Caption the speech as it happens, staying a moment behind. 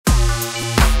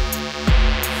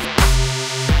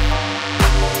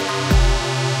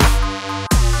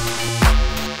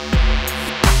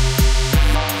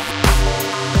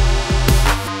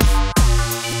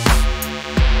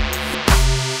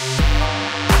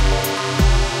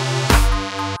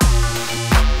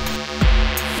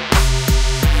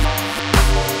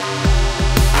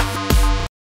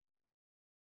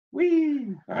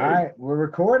We're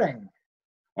recording.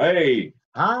 Hey,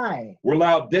 Hi. we're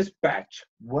Loud Dispatch.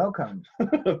 Welcome.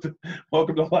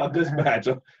 Welcome to Loud Dispatch.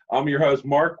 I'm your host,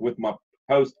 Mark, with my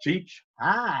host, Cheech.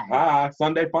 Hi. Hi,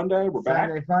 Sunday Fun Day. We're back.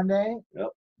 Sunday Fun Day. Yep.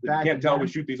 You Back can't tell again.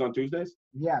 we shoot these on Tuesdays?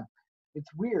 Yeah.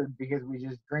 It's weird because we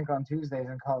just drink on Tuesdays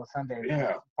and call it Sunday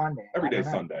Yeah. Fun Day. Every I don't day's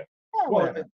know. Sunday. Yeah, Well,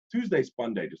 whatever. Tuesday's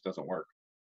Fun Day just doesn't work.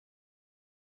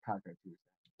 Taco Tuesday.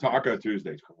 Taco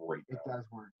Tuesday's great, It though. does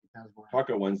work. It does work.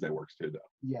 Taco Wednesday works, too, though.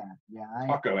 Yeah.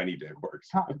 Taco any day works.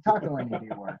 Taco any day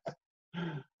works.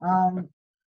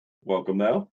 Welcome,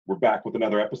 though. We're back with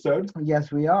another episode.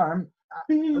 Yes, we are.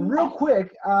 Real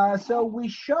quick. So we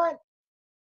shot.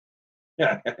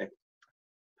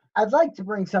 I'd like to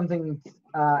bring something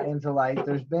into light.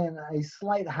 There's been a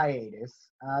slight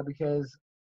hiatus because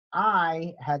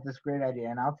I had this great idea,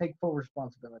 and I'll take full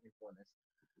responsibility for this.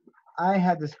 I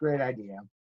had this great idea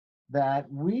that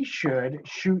we should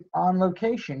shoot on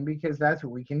location because that's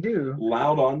what we can do.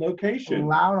 Loud on location.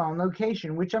 Loud on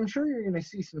location, which I'm sure you're going to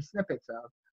see some snippets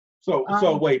of. So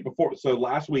wait,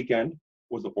 last weekend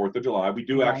was the 4th of July. We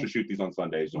do actually Right. shoot these on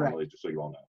Sundays normally, just so you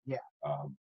all know. Yeah.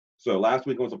 So last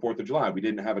weekend was the 4th of July. We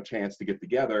didn't have a chance to get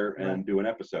together and Right. do an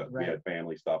episode. Right. We had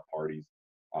family stuff, parties.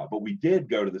 But we did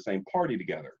go to the same party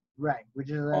together Right,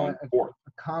 which is on a 4th.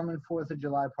 common 4th of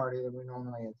July party that we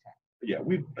normally attend. Yeah,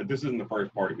 this isn't the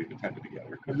first party we've attended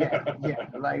together. Yeah.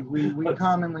 Like we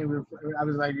commonly. I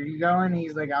was like, "Are you going?"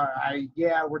 He's like,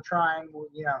 "Yeah, we're trying."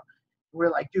 We're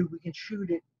like, "Dude, we can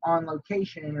shoot it on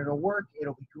location and it'll work.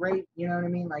 It'll be great." You know what I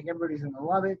mean? Like everybody's gonna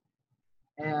love it.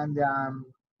 And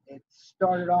it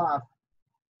started off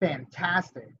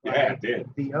fantastic. Yeah, Like, it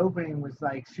did. the opening was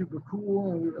like super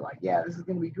cool, and we were like, "Yeah, this is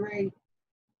gonna be great."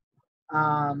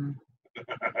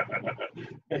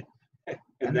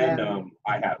 And then then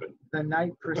I happened. The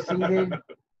night proceeded.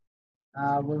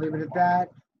 We'll leave it at that.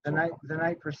 The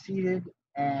night proceeded,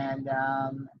 and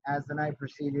as the night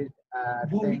proceeded,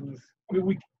 things.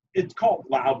 It's called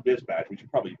Loud Dispatch. We should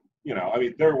probably,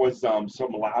 there was some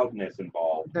loudness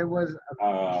involved. There was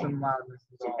some loudness.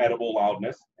 Some edible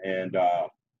loudness, and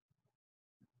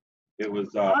it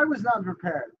was. I was not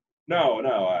prepared.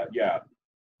 Yeah,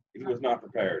 he was not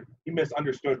prepared. He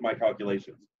misunderstood my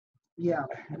calculations. Yeah,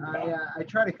 I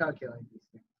try to calculate these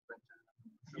things, but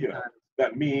sometimes.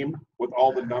 That meme with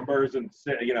all the numbers and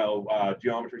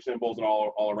geometry symbols and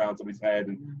all around somebody's head,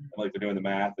 and like they're doing the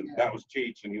math, and that was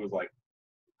Cheech, and he was like,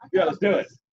 "Yeah, let's do it.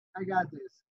 I got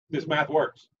this. This math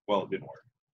works." Well, it didn't work.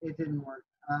 It didn't work.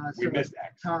 We missed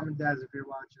X. Tom and Des, if you're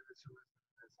watching this,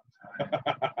 I'm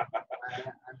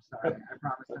sorry. I'm sorry. I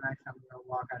promise the next time I'm gonna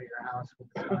walk out of your house with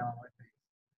a smile on my face.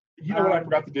 You know what I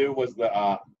forgot to do was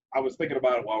I was thinking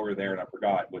about it while we were there, and I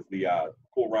forgot, was the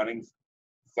Cool Runnings.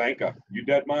 Sanka, you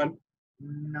dead, man?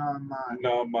 No, man.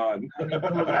 No, man. And he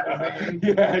pulls out his egg.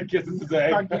 Yeah, it kisses his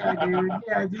egg. Fuck yeah, dude.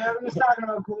 Yeah, dude. I was talking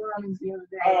about Cool Runnings the other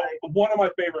day. One of my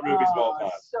favorite movies of all time.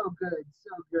 So good, so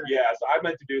good. Yeah, so I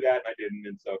meant to do that, and I didn't,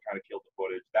 and so kind of killed the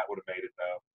footage. That would have made it,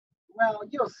 though. Well,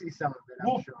 you'll see some of it,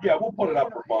 I'm sure. Yeah, we'll put it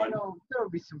up for fun. There will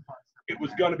be some fun stuff. It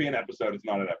was going to be an episode. It's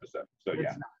not an episode. So, It's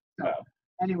yeah. not. So,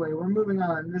 anyway, we're moving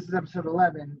on. This is episode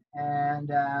 11, and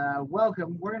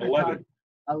welcome. We're going to talk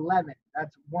 11.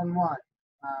 That's 1-1.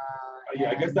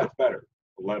 I guess that's better.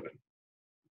 11.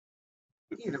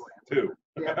 Either way. 2.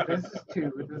 Yeah, this is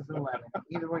 2. This is 11.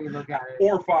 Either way you look at it.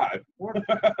 Or 5.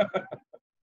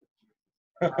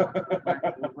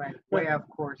 Went way off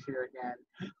course here again.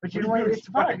 But you know what? It's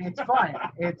fine. It's fine.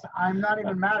 I'm not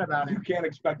even mad about it. You can't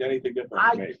expect anything different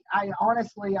from me. I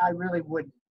honestly, I really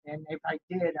wouldn't. And if I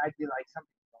did, I'd be like, something.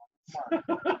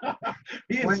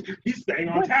 He's staying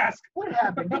on task. What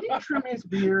happened? Did he trim his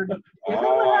beard?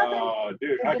 Oh,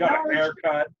 dude, I got a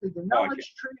haircut. Did the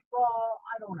knowledge tree fall?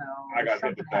 I don't know. I got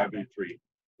hit the W tree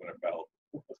when I fell.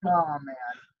 Oh, man.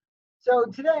 So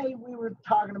today we were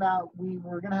talking about, we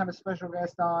were going to have a special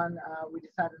guest on. We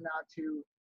decided not to.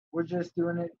 We're just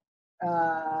doing it.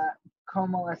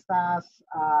 Como estás?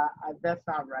 That's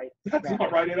not right. That's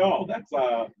not right at all. That's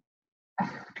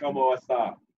como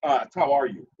está? How are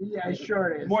you? Yeah, sure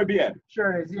it is. Muy bien.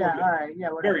 Sure it is. Yeah, all right. Yeah,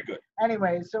 whatever. Very good.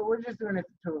 Anyway, so we're just doing it,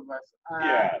 the two of us.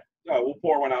 Yeah. We'll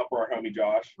pour one out for our homie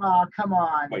Josh. Oh, come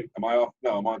on. Wait, am I off?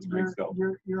 No, I'm on screen still.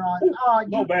 You're on. Ooh, oh, a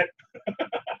little bit.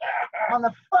 On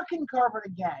the fucking carpet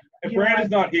again. And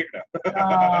Brandon's not here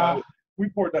now. We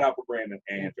poured that out for Brandon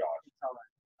and Josh. It's all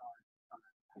right.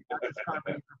 I got this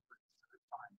carpet for free, so it's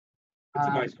fine. It's a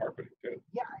nice carpet, too.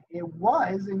 Yeah, it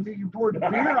was until you poured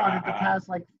beer on it the past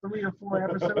like 3 or 4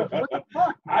 episodes. What the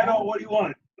fuck? Man? I know what you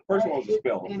want. The first one was a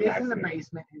spill. It is in the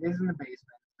basement. It is in the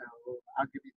basement. So I'll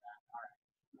give you that. All right.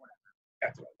 Whatever.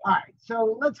 That's what All right.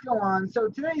 So let's go on. So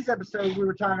today's episode, we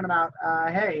were talking about,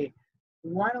 hey,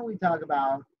 why don't we talk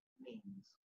about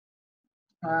memes?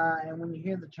 And when you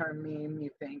hear the term meme, you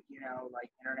think, like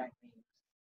internet memes,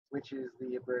 which is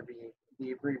the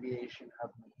abbreviation of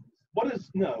memes. What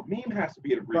is no meme has to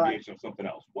be an abbreviation of something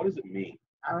else. What does it mean?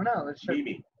 I don't know.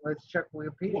 Meme. Let's check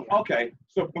Wikipedia. Well, okay,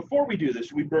 so before we do this,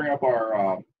 should we bring up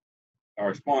our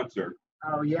sponsor?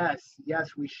 Oh yes,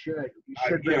 we should. We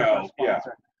should bring up our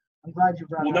sponsor. Yeah. I'm glad you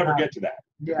brought. We'll never get to that.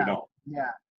 Yeah.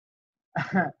 Yeah.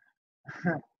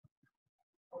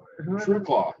 True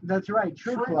Claw. That's right,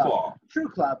 True Claw. True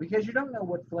Claw, because you don't know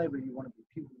what flavor you want to be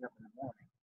puking up in the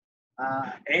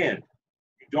morning. And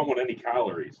you don't want any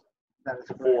calories that is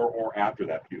before correct. or after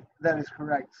that puke. That is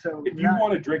correct. So if you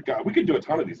want to drink, we could do a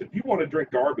ton of these. If you want to drink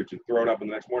garbage and throw it up in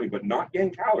the next morning, but not gain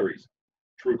calories,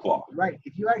 True Claw. Right.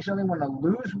 If you actually want to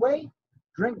lose weight,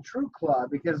 drink True Claw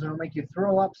because it'll make you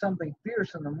throw up something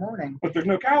fierce in the morning. But there's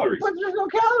no calories.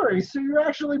 So you're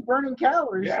actually burning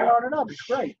calories throwing it up. It's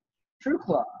great. True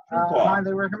Claw.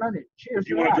 Highly recommended. Cheers. If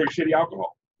you want to drink shitty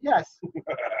alcohol. Yes.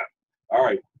 All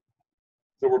right.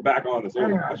 So we're back on this.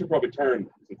 Anyway. I should probably turn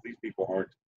since these people aren't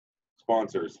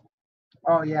sponsors.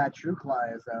 Oh yeah, True Claw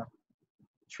is though.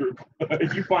 True.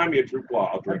 If you find me a True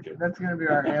Claw, I'll drink it. That's gonna be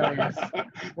our alias.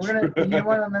 We're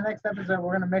gonna. On the next episode,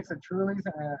 we're gonna mix a Truly's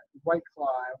and a White Claw,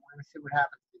 and we're gonna see what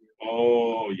happens to you.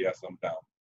 Oh yes, I'm down.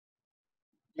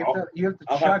 You have to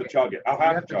I'll have to chug it. I'll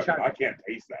have to chug it. I can't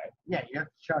taste that. Yeah, you have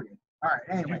to chug it. All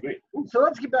right. Anyway, so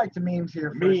let's get back to memes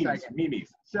here for a second. Memes.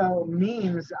 So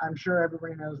memes, I'm sure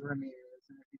everybody knows what a meme is,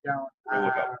 and if you don't,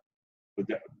 look up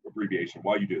the abbreviation.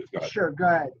 While you do this, go ahead. Sure, go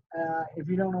ahead. If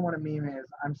you don't know what a meme is,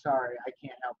 I'm sorry, I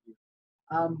can't help you.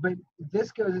 But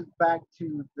this goes back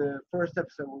to the first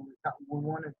episode where we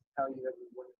wanted to tell you that we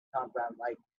wanted to talk about,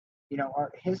 like,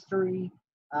 our history,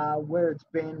 where it's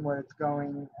been, where it's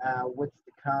going, what's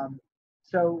to come.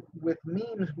 So with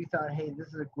memes, we thought, hey, this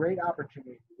is a great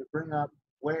opportunity to bring up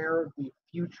where the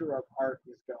future of art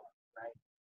is going, right?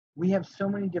 We have so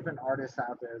many different artists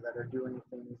out there that are doing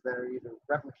things that are either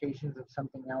replications of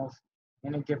something else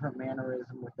in a different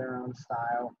mannerism with their own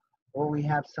style, or we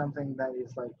have something that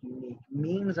is like unique.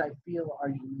 Memes, I feel, are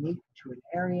unique to an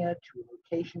area, to a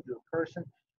location, to a person.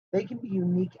 They can be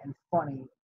unique and funny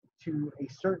to a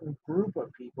certain group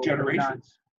of people.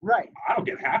 Generations. Right. I don't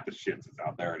get half the shit that's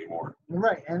out there anymore.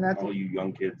 Right, and that's all you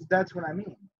young kids. That's what I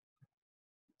mean.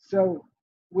 So,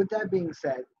 with that being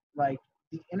said, like,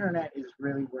 the internet is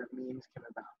really where memes came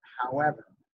about. However,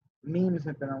 memes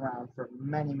have been around for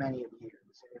many, many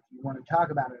years. If you want to talk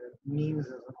about it, memes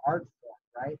as an art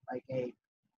form, right? Like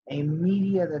a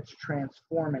media that's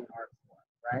transforming art form,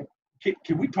 right?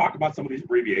 Can we talk about some of these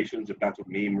abbreviations, if that's what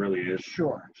meme really is?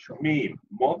 Sure. Meme,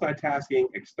 multitasking,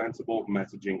 extensible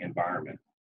messaging environment.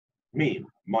 Meme,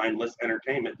 mindless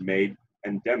entertainment made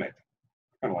endemic.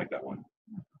 Kind of like that one.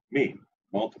 Meme,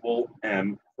 multiple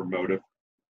M for motive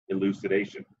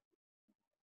elucidation.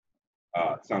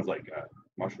 Sounds like a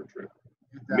mushroom trip.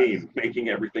 Meme, making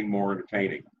everything more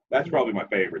entertaining. That's probably my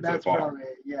favorite so far. Probably,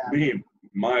 yeah. Meme,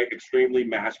 my extremely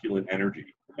masculine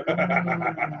energy.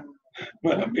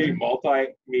 Meme,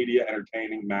 multimedia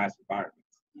entertaining mass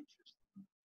environments.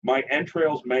 My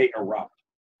entrails may erupt.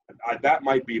 That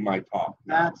might be my top.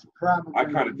 That's probably. I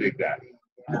kind of dig that.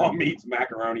 Yeah. Mom meets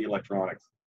macaroni electronics.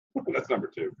 That's number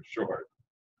 2 for sure.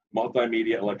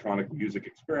 Multimedia electronic music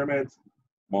experiments.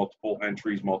 Multiple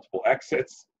entries, multiple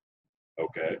exits.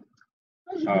 Okay.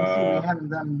 As you can see, we haven't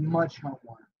done much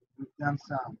homework. We've done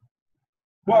some.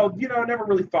 Well, I never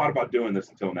really thought about doing this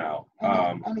until now.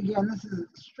 And again, this is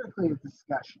strictly a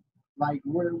discussion. Like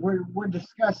we're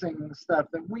discussing stuff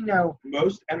that we know.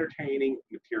 Most entertaining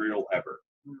material ever.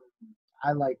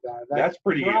 I like that. That's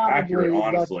pretty accurate,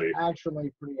 honestly. That's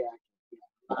actually pretty accurate.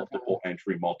 Yeah. Multiple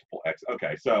entry, multiple exit.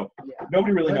 Okay, so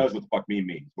nobody really knows what the fuck meme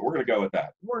means, but we're gonna go with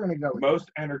that. We're gonna go with most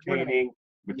entertaining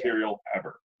material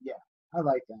ever. Yeah, I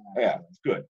like that. Actually. Yeah, it's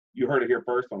good. You heard it here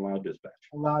first on Loud Dispatch.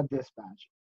 Loud Dispatch.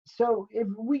 So if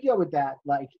we go with that,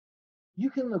 like, you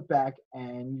can look back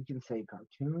and you can say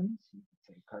cartoons, you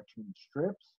can say cartoon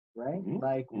strips, right? Mm-hmm.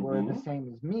 Like we're the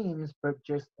same as memes, but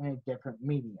just in a different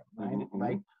medium, right? Mm-hmm.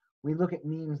 Like we look at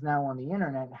memes now on the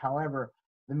internet. However,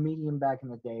 the medium back in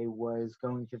the day was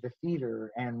going to the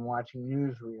theater and watching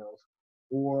newsreels,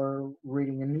 or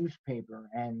reading a newspaper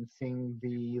and seeing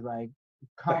the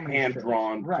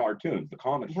hand-drawn cartoons. The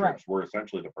comic strips were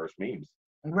essentially the first memes.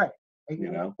 Right.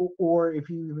 Or if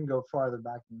you even go farther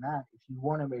back than that, if you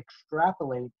want to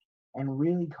extrapolate and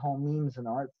really call memes an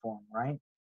art form, right?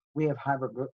 We have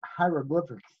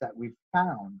hieroglyphics that we've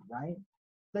found, right?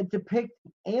 That depict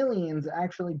aliens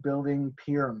actually building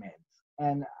pyramids.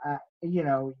 And,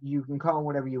 you can call it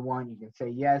whatever you want. You can say,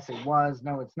 yes, it was.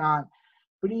 No, it's not.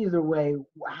 But either way,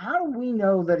 how do we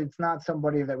know that it's not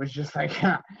somebody that was just like,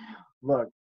 look,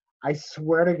 I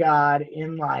swear to God,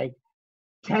 in like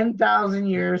 10,000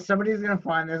 years, somebody's going to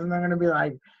find this and they're going to be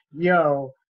like,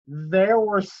 yo, there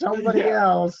was somebody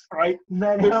else right?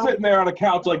 that They're helped. sitting there on a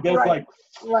couch like this, Right.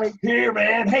 like, here,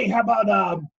 man. Hey, how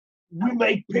about we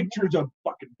make pictures of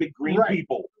fucking big green Right.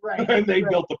 people, Right. and they Right.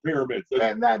 built the pyramids.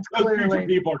 And that's Those future clearly,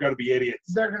 people are going to be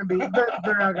idiots. they're going to be,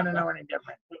 they're not going to know any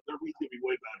different. They're going to be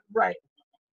way better. Right.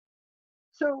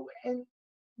 So, and,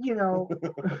 you know,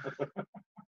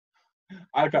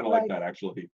 I kind of like like, that,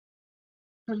 actually.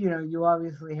 you know, you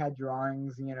obviously had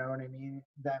drawings, you know what I mean,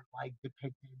 that like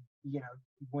depicted, you know,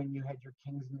 when you had your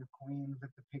kings and your queens that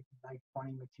depicted like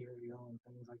funny material and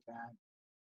things like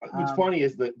that. What's funny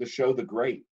is the show The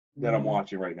Great that I'm Mhm.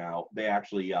 watching right now. They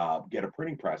actually get a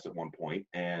printing press at one point,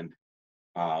 and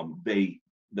the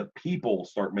people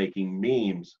start making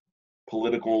memes,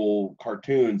 political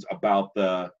cartoons about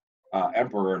the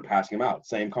emperor and passing them out.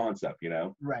 Same concept, you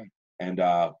know. Right. And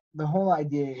The whole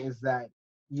idea is that,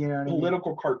 you know what I mean?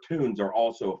 political cartoons are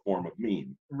also a form of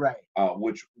meme, Right.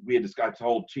 which we had I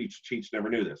told Cheech never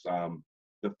knew this.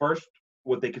 The first,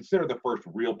 what they consider the first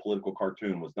real political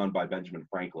cartoon was done by Benjamin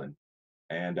Franklin.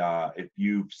 And if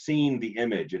you've seen the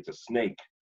image, it's a snake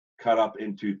cut up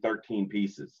into 13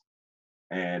 pieces.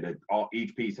 And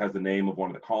each piece has the name of one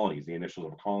of the colonies, the initials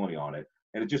of a colony on it.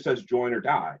 And it just says join or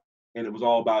die. And it was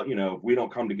all about, you know, if we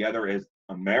don't come together as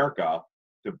America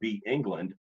to beat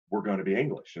England, we're going to be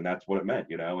English. And that's what it meant,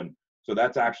 you know. And so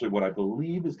that's actually what I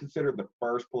believe is considered the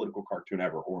first political cartoon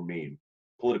ever, or meme,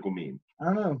 political meme. I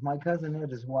don't know if my cousin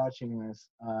Ed is watching this,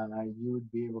 you would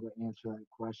be able to answer that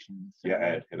question. So, Yeah,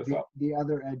 Ed, hit us up. The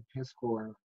other Ed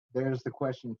Piskor, there's the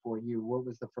question for you. What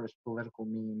was the first political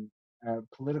meme,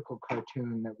 political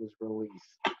cartoon that was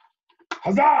released?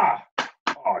 Huzzah!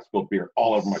 Oh, I spilled beer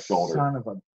all over my shoulder. Son of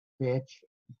a bitch.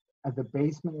 The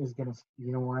basement is gonna.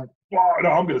 You know what? Oh, no,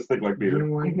 I'm gonna stick like beer. You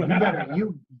know what? You better.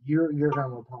 You're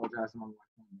gonna apologize among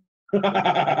my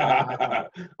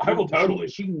I will totally.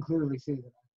 She can clearly see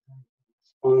that.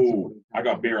 Ooh, I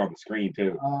got beer on the screen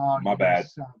too. Oh, My bad.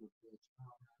 Son of a bitch.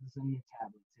 It's in your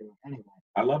tablet too. Anyway.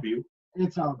 I love you.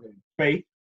 It's all good. Faith,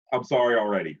 I'm sorry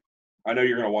already. I know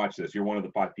you're gonna watch this. You're one of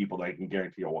the 5 people that I can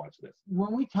guarantee you'll watch this.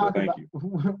 When we talk thank about you.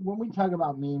 when we talk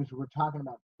about memes, we're talking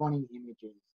about funny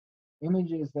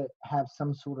images that have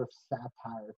some sort of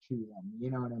satire to them. You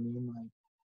know what I mean? Like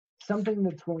something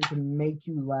that's going to make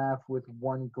you laugh with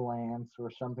one glance,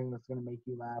 or something that's going to make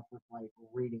you laugh with like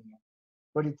reading it,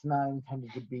 but it's not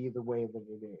intended to be the way that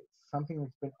it is. Something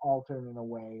that's been altered in a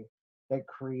way that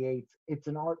creates. It's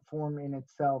an art form in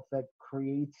itself that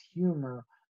creates humor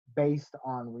based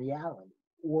on reality,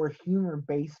 or humor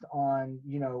based on,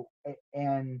 you know,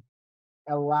 an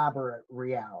elaborate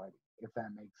reality, if that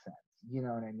makes sense. You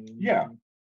know what I mean? Yeah.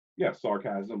 Yeah,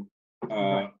 sarcasm.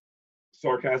 Right.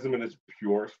 Sarcasm in its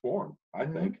purest form, I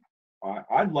Mhm. think.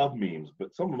 I love memes,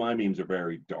 but some of my memes are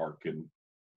very dark. And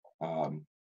I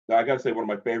gotta say, one of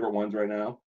my favorite ones right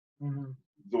now, Mhm.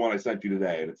 the one I sent you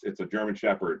today, and it's a German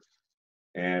Shepherd,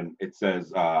 and it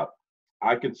says,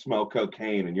 I could smell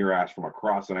cocaine in your ass from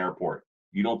across an airport.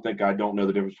 You don't think I don't know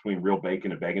the difference between real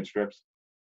bacon and bacon strips?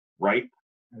 Right?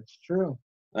 That's true.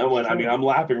 That one, I mean, True. I'm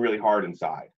laughing really hard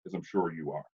inside, as I'm sure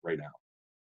you are right now.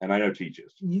 And I know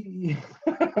teaches. You,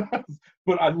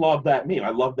 But I love that meme. I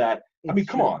love that. I mean, it's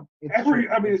come true. on. It's Every,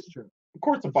 true. I mean, It's true. of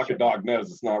course, the It's fucking true. dog knows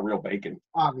it's not real bacon.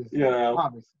 Obviously. You know,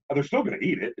 Obviously. they're still going to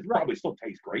eat it. It Right. probably still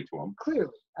tastes great to them.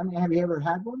 Clearly. I mean, have you ever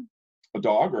had one? A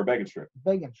dog or a bacon strip?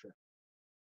 Bacon strip.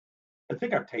 I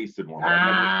think I've tasted one. But I've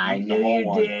never I eaten the knew whole you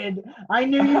one. did. I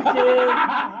knew you did.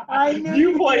 I knew You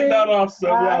you played did. that off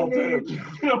so I well, knew too. you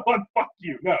You know what? Fuck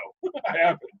you. No, I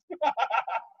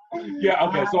haven't. Yeah,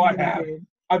 okay, so I knew you have. did.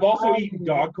 I've also I eaten knew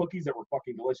dog cookies that were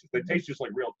fucking delicious. They taste just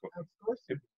like real cookies. Of course.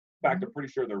 In fact, I'm pretty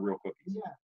sure they're real cookies.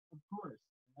 Yeah, of course.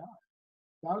 Yeah.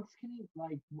 Dogs can eat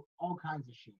like all kinds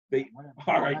of shit. They Whatever.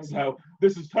 all right. Like, So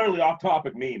this is totally off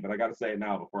topic meme, but I got to say it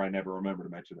now before I never remember to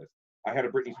mention this. I had a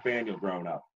Brittany Spaniel growing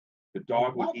up. The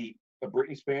dog would What? eat a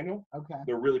Brittany Spaniel. Okay.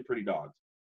 They're really pretty dogs.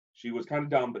 She was kind of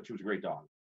dumb, but she was a great dog.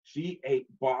 She ate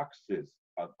boxes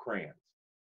of crayons.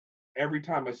 Every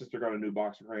time my sister got a new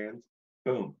box of crayons,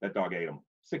 boom, that dog ate them.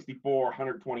 64,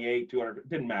 128, 200,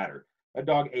 didn't matter. That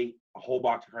dog ate a whole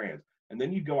box of crayons. And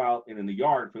then you'd go out and in the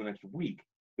yard for the next week,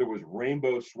 there was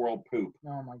rainbow swirled poop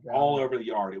Oh my god. all over the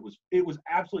yard. It was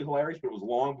absolutely hilarious, but it was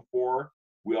long before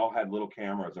we all had little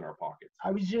cameras in our pockets.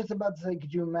 I was just about to say,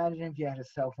 could you imagine if you had a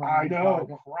cell phone? I know,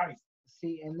 Dog? Christ.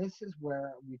 See, and this is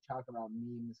where we talk about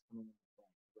memes coming into play,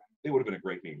 right? It would have been a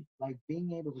great meme. Like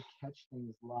being able to catch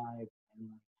things live and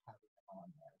like have it on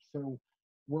there. So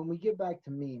when we get back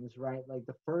to memes, right? Like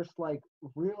the first like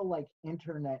real like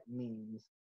internet memes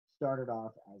started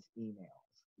off as emails.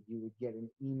 You would get an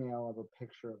email of a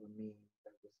picture of a meme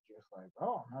that was just like,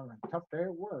 "Oh, I'm having a tough day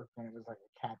at work," and it was like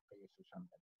a cat face or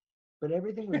something. But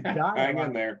everything was dialogue. Hang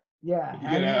in there. Yeah, You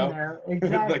hang know, in there.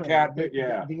 Exactly. the cat. The,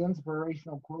 Yeah. the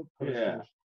inspirational quote posters. Yeah.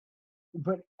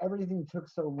 But everything took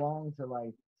so long to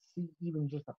like see even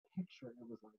just a picture. It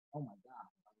was like, oh my god,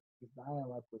 like, the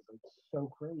dialogue was like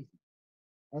so crazy.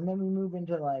 And then we move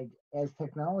into like as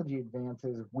technology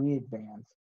advances, we advance,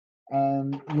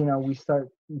 and we start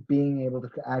being able to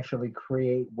actually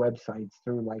create websites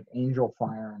through like Angel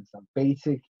Fire and stuff,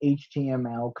 basic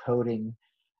HTML coding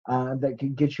that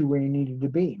could get you where you needed to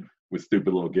be. With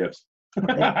stupid little GIFs.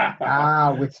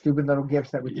 With stupid little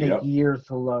GIFs that would take years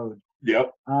to load.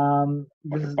 Yep.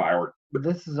 Firework.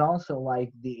 This is also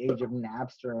like the age of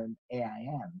Napster and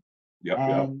AIM. Yep.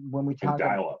 And when we talk and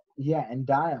dial-up. And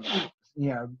dial-up.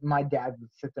 My dad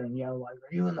would sit there and yell like,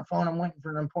 "Are you on the phone? I'm waiting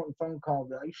for an important phone call." I'd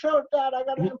be like, "Shut up, Dad! I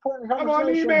got an important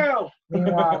conversation." I'm on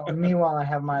email. Meanwhile, I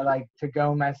have my like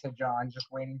to-go message on, just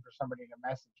waiting for somebody to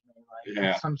message me,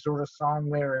 like some sort of song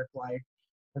lyric, like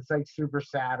it's like super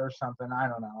sad or something. I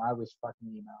don't know. I was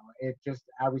fucking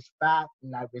I was fat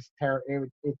and I was terrible.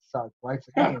 It sucked. Life's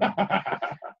anyway.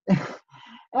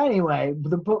 Anyway,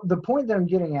 the point that I'm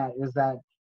getting at is that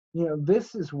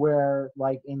this is where,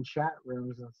 like, in chat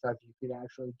rooms and stuff, you could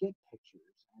actually get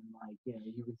pictures and, like,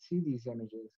 you would see these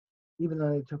images, even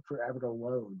though they took forever to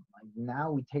load. Like,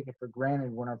 now we take it for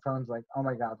granted when our phone's like, oh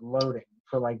my God, loading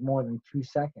for, like, more than 2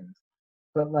 seconds.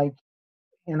 But, like,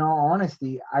 in all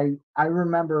honesty, I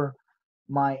remember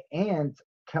my aunt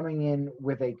coming in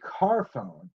with a car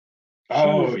phone.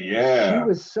 She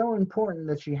was so important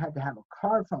that she had to have a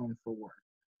car phone for work.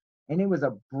 And it was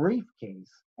a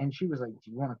briefcase, and she was like,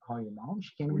 "Do you want to call your mom?"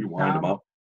 She came. You wind them up?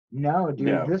 No, dude.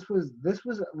 Yeah. This was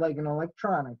like an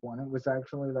electronic one. It was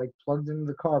actually like plugged into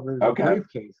the car, but it was a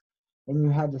briefcase, and you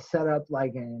had to set up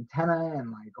like an antenna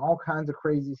and like all kinds of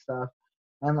crazy stuff.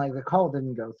 And like the call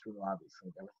didn't go through.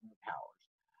 Obviously, there was no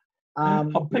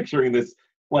towers. I'm picturing this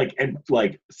like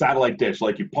satellite dish.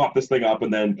 Like you pop this thing up,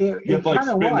 and then you have to like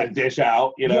spin the dish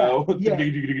out. Yeah.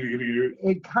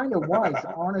 It kind of was.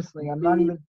 Honestly, I'm not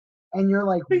even. And you're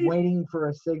like waiting for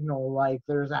a signal, like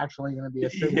there's actually going to be a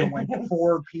signal when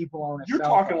 4 people on a You're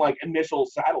cell talking phone. like initial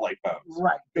satellite phones.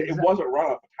 Right. Exactly. It wasn't run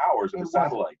off the towers, it was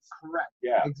satellites. Correct.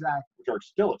 Yeah. Exactly. Which are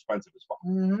still expensive as fuck.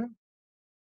 Mm-hmm.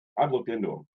 I've looked into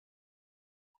them.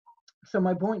 So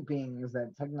my point being is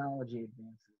that technology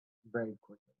advances very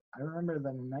quickly. I remember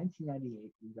that in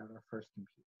 1998, we got our first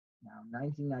computer. Now,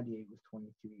 1998 was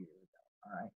 22 years ago,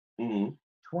 all right? Mm-hmm.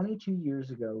 22 years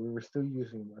ago, we were still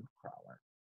using web crawler.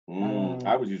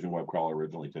 I was using web crawler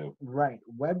originally too. Right.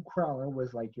 Web crawler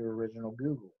was like your original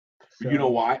Google. So, you know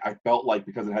why? I felt like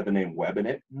because it had the name web in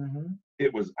it,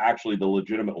 it was actually the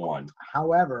legitimate one.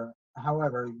 However,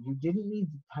 you didn't need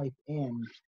to type in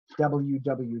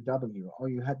www. All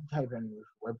you had to type in was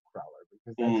web crawler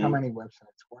because that's how many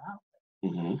websites were out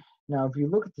there. Mm-hmm. Now, if you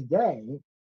look at today,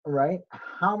 right,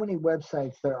 how many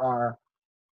websites there are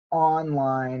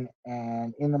online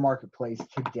and in the marketplace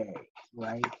today,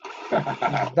 right?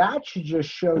 That should just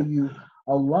show you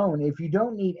alone. If you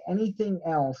don't need anything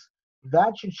else,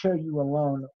 that should show you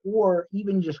alone, or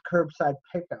even just curbside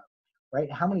pickup, right?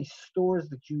 How many stores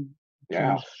that you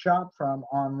can shop from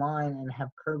online and have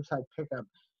curbside pickup,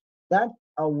 that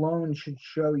alone should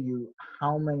show you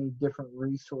how many different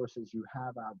resources you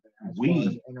have out there.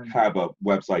 We have a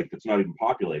website that's not even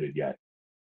populated yet.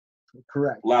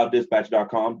 Correct.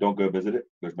 Louddispatch.com. Don't go visit it.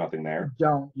 There's nothing there.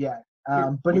 Don't yet.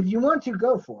 But if you want to,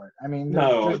 go for it. I mean,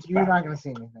 you're not going to see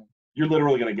anything. You're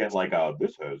literally going to get like,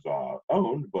 this has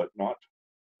owned but not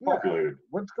populated.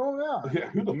 What's going on? Yeah,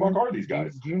 who the fuck are these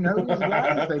guys? Do you know these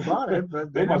guys? They bought it,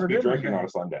 but they must be drinking on a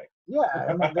Sunday. Yeah,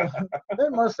 I mean, they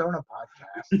must own a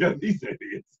podcast. Yeah, these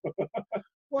idiots.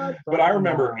 What? But I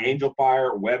remember Angel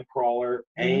Fire, Web Crawler,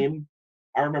 AIM.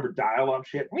 I remember dial-up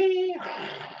shit.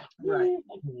 Right.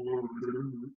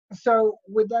 So,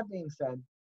 with that being said,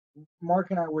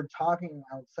 Mark and I were talking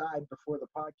outside before the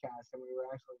podcast, and we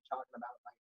were actually talking about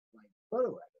like photo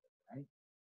editing, right?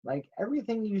 Like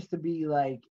everything used to be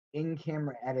like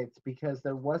in-camera edits because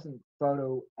there wasn't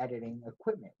photo editing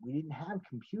equipment. We didn't have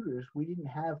computers. We didn't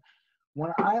have.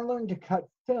 When I learned to cut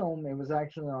film, it was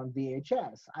actually on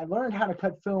VHS. I learned how to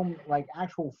cut film, like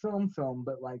actual film,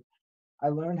 but like I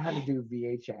learned how to do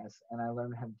VHS, and I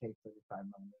learned how to take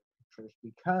 35mm pictures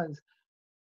because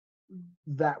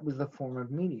that was the form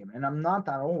of medium. And I'm not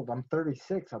that old. I'm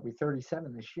 36. I'll be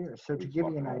 37 this year. So to give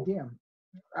you an idea,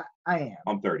 I am.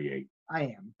 I'm 38. I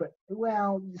am. But,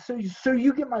 well, so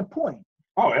you get my point.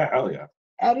 Oh, yeah, hell yeah.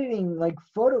 editing, like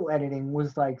photo editing,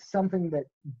 was like something that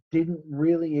didn't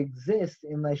really exist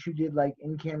unless you did like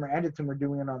in-camera edits and were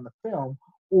doing it on the film,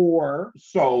 or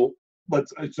So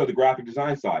so the graphic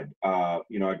design side.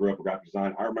 You know, I grew up in graphic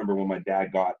design. I remember when my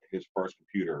dad got his first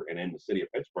computer, and in the city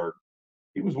of Pittsburgh,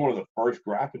 he was one of the first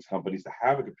graphics companies to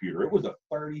have a computer. It was a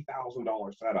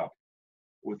 $30,000 setup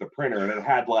with a printer, and it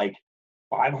had like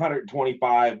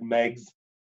 525 megs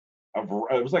of.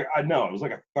 It was like I know it was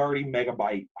like a 30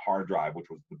 megabyte hard drive, which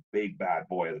was the big bad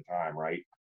boy at the time, right?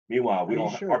 Meanwhile, we are you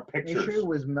don't sure? our Are you pictures. sure it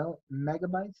was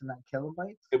megabytes and not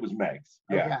kilobytes? It was megs.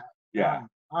 Yeah, Okay. yeah.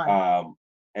 All right.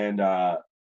 And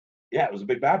yeah, it was a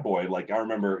big bad boy. Like I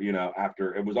remember, you know,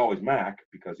 after it was always Mac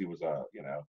because he was a, you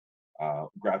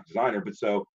know, graphic designer. But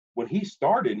so when he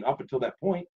started and up until that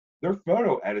point, their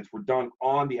photo edits were done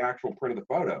on the actual print of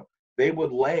the photo. They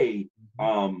would lay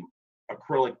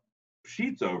acrylic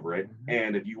sheets over it,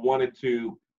 and if you wanted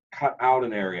to cut out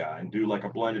an area and do like a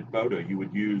blended photo, you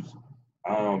would use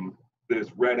this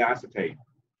red acetate,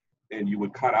 and you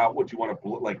would cut out what you want to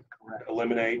like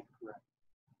eliminate.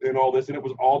 And all this, and it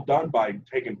was all done by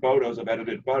taking photos of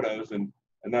edited photos, and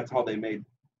that's how they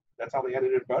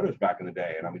edited photos back in the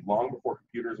day. And I mean, long before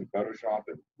computers and Photoshop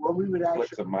and what we would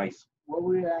clicks actually of mice. What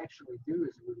we would actually do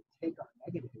is we would take our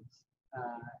negatives,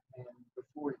 and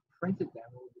before we printed them,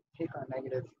 we would take our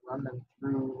negatives, run them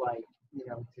through, like, you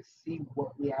know, to see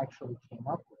what we actually came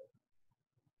up with.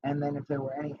 And then if there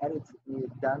were any edits that we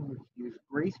had done, we could use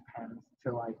grease pens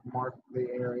to like mark the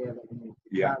area that we needed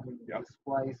to cut, we needed to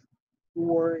splice.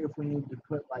 Or if we needed to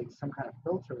put like some kind of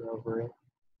filter over it,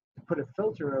 to put a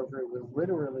filter over it was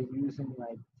literally using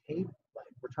like tape, like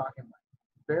we're talking like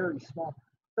very small.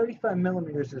 35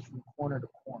 millimeters is from corner to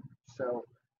corner. So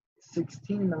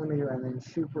 16 millimeter and then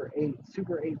Super 8.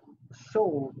 Super 8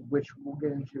 sold, which we'll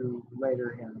get into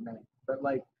later here in a minute. But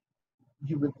like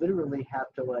you would literally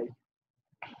have to like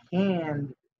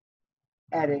hand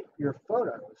edit your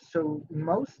photos. So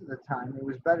most of the time it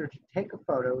was better to take a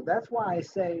photo. That's why I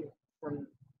say from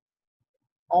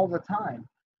all the time,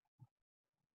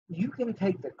 you can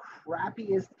take the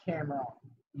crappiest camera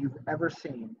you've ever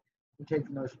seen and take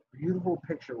the most beautiful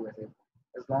picture with it,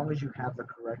 as long as you have the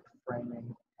correct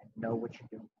framing and know what you're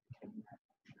doing taking that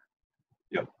picture.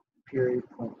 Yep. Period,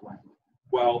 point blank.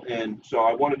 Well, and so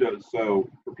I wanted to, so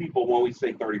for people, when we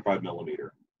say 35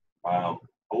 millimeter, a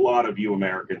lot of you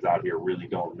Americans out here really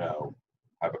don't know,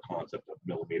 have a concept of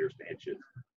millimeters to inches.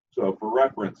 So for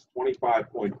reference,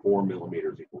 25.4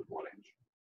 millimeters equals 1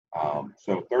 inch.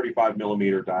 So 35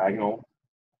 millimeter diagonal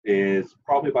is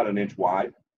probably about an inch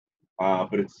wide,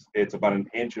 but it's about an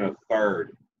inch and a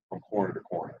third from corner to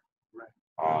corner,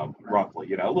 roughly.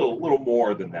 You know, a little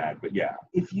more than that, but yeah.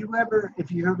 If you've ever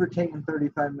taken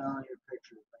 35 millimeter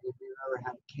pictures, like if you've ever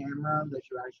had a camera that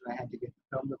you actually had to get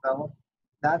the film developed,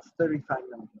 that's 35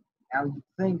 millimeter. Now you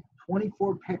think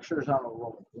 24 pictures on a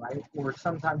roll, right? Or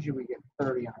sometimes you would get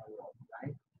 30 on a roll,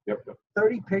 right? Yep.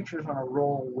 30 pictures on a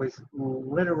roll was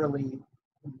literally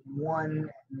one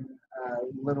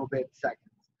little bit seconds.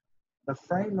 The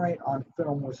frame rate on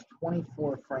film was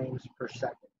 24 frames per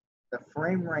second. The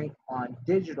frame rate on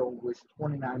digital was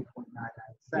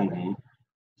 29.997.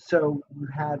 So you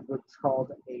had what's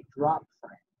called a drop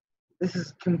frame. This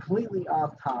is completely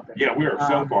off topic. Yeah, we are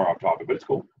so far off topic, but it's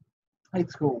cool.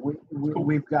 It's cool.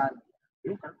 We've got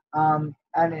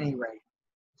at any rate.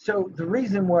 So the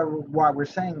reason why we're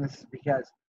saying this is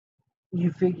because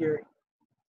you figure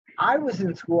I was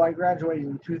in school. I graduated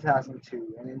in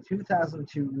 2002, and in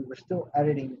 2002 we were still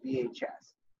editing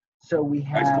VHS. So we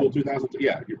had high school 2002.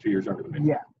 Yeah, you're 2 years younger than me.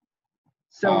 Yeah.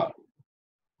 So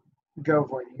go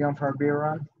for it. You going for a beer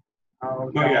run?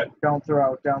 Oh, don't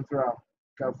throw.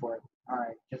 Go for it. All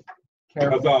right, just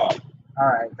careful. Huzzah. All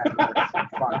right,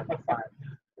 fine.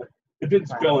 It didn't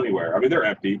spill anywhere. I mean, they're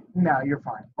empty. No, you're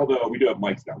fine. Although we do have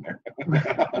mics down there.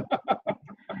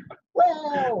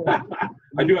 Well,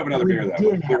 I do have another beer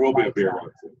though. There will be a beer run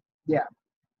soon. Yeah.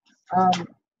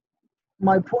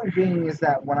 My point being is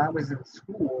that when I was in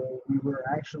school, we were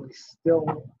actually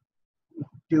still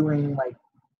doing like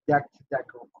deck-to-deck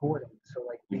recording. So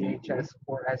like VHS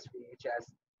or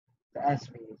SVHS to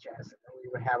SVHS. And then we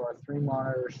would have our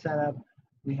 3-monitor setup.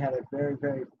 We had a very,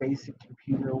 very basic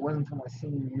computer. It wasn't until my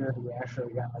senior year that we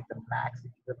actually got like the Macs that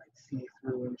you could like see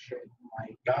through and shit.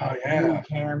 And, like new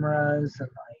cameras and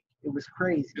like it was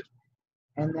crazy.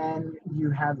 And then you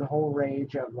have the whole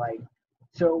rage of like,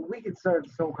 so we could start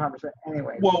this whole conversation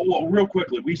anyway. Well, real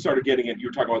quickly, we started getting it. You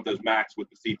were talking about those Macs with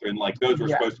the see-through, and like those were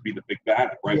supposed to be the big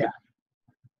data, right? Yeah.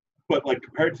 But like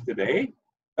compared to today,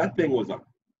 that thing was a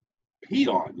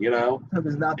peon, you know? It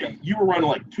was nothing. You were running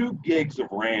like 2 gigs of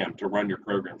RAM to run your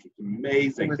programs. It's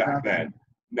amazing back then.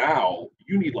 now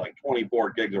you need like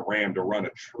 24 gigs of RAM to run a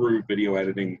true video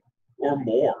editing or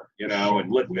more,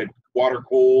 and let it water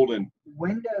cooled and.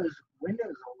 Windows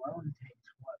alone takes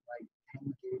what, like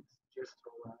 10 gigs just to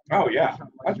run. Oh yeah,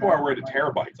 that's why we're at a Like,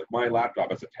 terabytes. Like my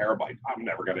laptop has a terabyte. I'm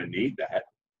never gonna need that.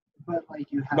 But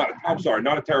like you have. I'm sorry,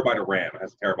 not a terabyte of RAM. It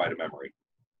has a terabyte of memory.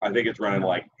 I think it's running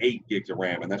like 8 gigs of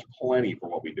RAM, and that's plenty for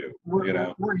what we do. We're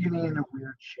getting into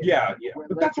weird shit. Yeah,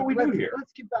 but that's what we do here.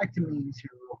 Let's get back to memes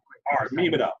here real quick. All right,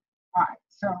 meme it up. All right,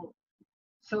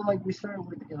 so like we started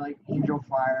with like Angel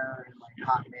Fire and like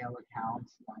Hotmail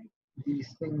accounts, like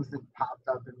these things that popped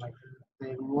up in like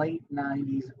the late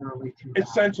 90s, early 2000s.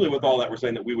 Essentially, with all that, we're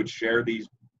saying that we would share these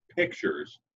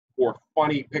pictures or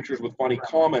funny pictures with funny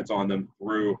comments on them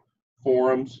through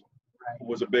forums.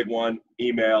 Was a big one.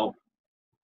 Email.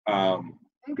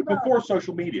 Before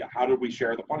social media, how did we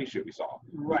share the funny shit we saw?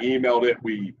 We emailed it.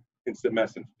 We instant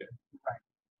messaged it. Right.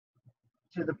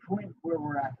 To the point where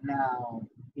we're at now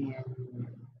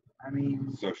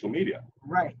social media.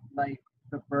 Right. Like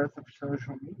the birth of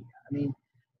social media. I mean,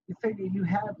 you figure you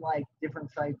had like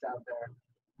different sites out there.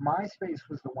 MySpace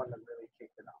was the one that really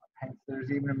kicked it off. Hence,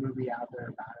 there's even a movie out there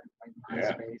about it, like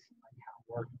MySpace and like how it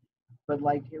worked. But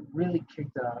like it really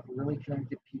kicked it off. It really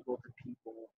connected people to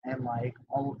people and like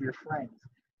all of your friends.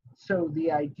 So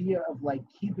the idea of like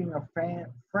keeping a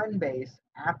friend base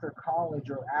after college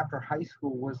or after high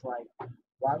school was like,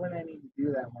 why would I need to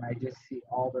do that when I just see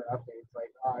all their updates?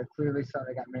 Like, oh, I clearly saw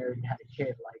they got married and had a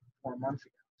kid like 4 months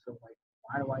ago. So like,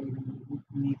 why do I even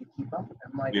need to keep up with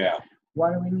them? Like,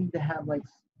 why do we need to have like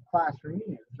class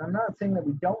reunions? I'm not saying that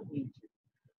we don't need to.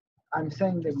 I'm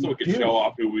saying that we can show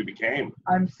off who we became.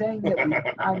 I'm saying that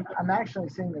I'm actually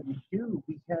saying that we do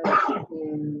because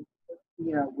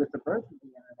with the birth of the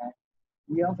internet,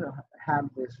 we also have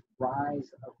this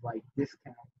rise of like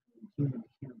disconnect between human to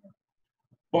human.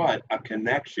 But a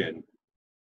connection.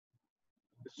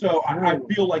 So I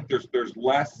feel like there's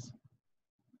less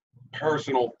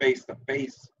personal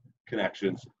face-to-face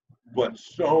connections, but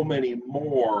so many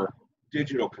more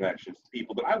digital connections to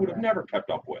people that I would have never kept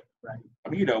up with. Right. I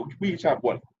mean, we each have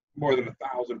more than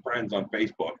 1,000 friends on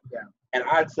Facebook. Yeah. And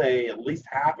I'd say at least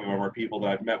half of them are people that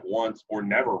I've met once or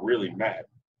never really met.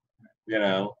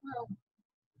 Well,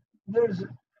 there's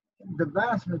the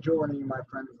vast majority of my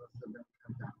friends list have been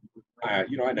cut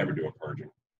down. I never do a purging.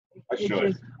 I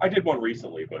should. I did one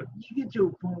recently, but you get to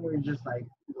a point where you're just like,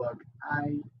 look,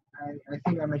 I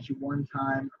think I met you one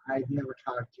time. I've never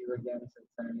talked to you again since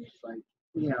then. It's like,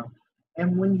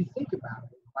 and when you think about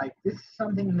it, like this is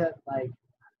something that like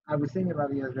I was thinking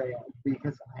about the other day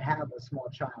because I have a small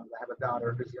child. I have a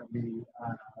daughter who's going to be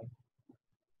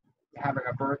having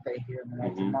a birthday here in the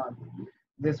next month.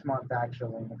 This month,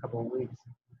 actually, in a couple of weeks.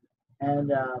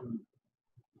 And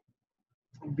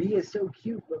B is so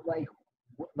cute, but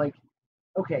like,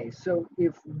 okay, so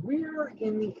if we're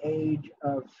in the age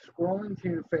of scrolling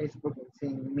through Facebook and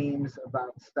seeing memes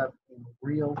about stuff in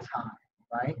real time,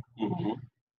 right? Mm-hmm.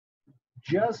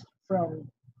 Just from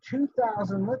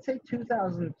 2000, let's say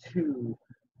 2002,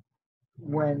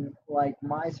 when like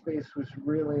MySpace was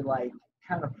really like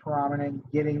kind of prominent,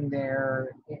 getting there.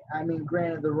 I mean,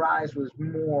 granted, the rise was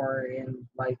more in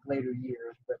like later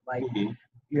years, but like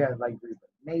you had like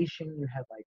Reboot Nation, you had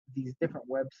like these different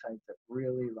websites that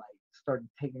really like started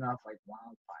taking off like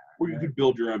wildfire. Where you could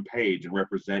build your own page and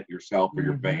represent yourself or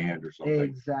your band or something.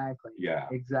 Exactly. Yeah.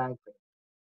 Exactly.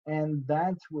 And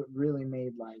that's what really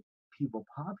made like people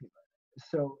popular.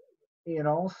 So it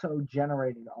also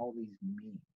generated all these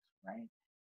memes, right?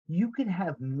 You could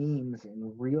have memes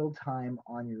in real time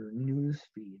on your news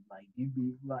feed. Like you'd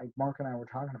be like Mark and I were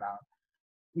talking about,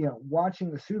 watching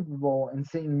the Super Bowl and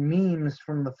seeing memes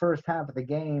from the first half of the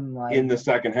game, like in the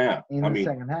second half.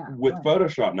 Second half. With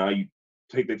Photoshop now, they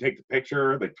take the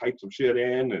picture, they type some shit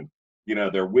in, and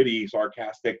their witty,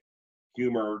 sarcastic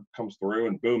humor comes through,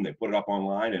 and boom, they put it up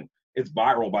online, and it's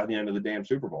viral by the end of the damn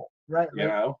Super Bowl. Right.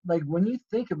 Like when you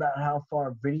think about how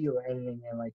far video editing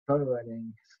and like photo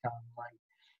editing has come, like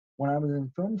when I was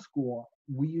in film school,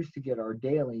 we used to get our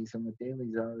dailies, and what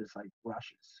dailies are is like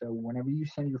rushes. So whenever you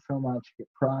send your film out to get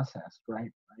processed,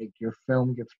 right? Like your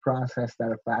film gets processed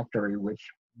at a factory, which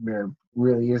there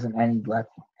really isn't any left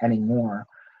anymore.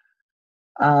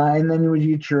 And then you would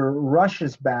get your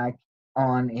rushes back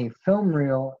on a film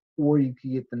reel, or you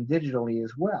could get them digitally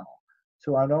as well.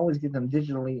 So I'd always get them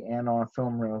digitally and on a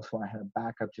film reel, so I had a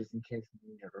backup just in case I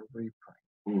needed a reprint.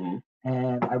 Mm-hmm.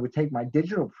 And I would take my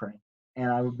digital print,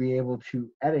 and I would be able to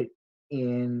edit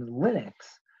in Linux,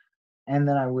 and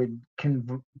then I would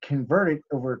convert it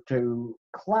over to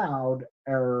Cloud,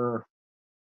 or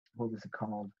what was it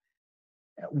called?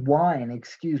 Wine,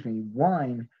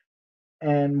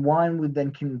 and one would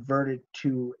then convert it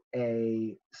to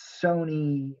a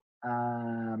Sony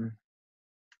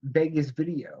Vegas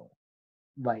video,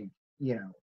 like, you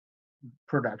know,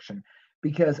 production,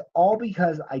 because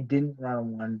I didn't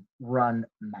run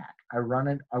Mac. I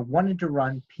wanted to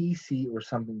run PC or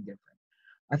something different.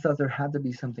 I thought there had to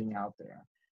be something out there.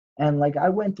 And like I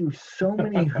went through so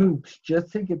many hoops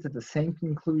just to get to the same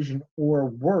conclusion or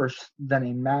worse than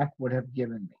a Mac would have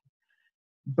given me.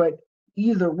 But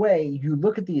either way, you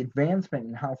look at the advancement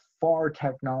and how far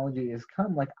technology has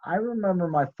come. Like I remember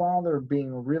my father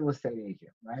being a real estate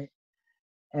agent, right?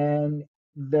 And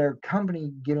their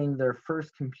company getting their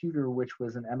first computer, which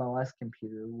was an MLS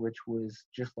computer, which was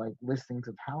just like listings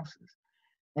of houses.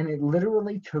 And it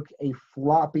literally took a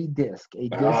floppy disk, a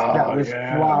disk that Oh, was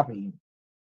yeah. floppy.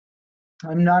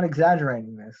 I'm not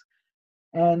exaggerating this.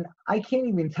 And I can't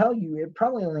even tell you, it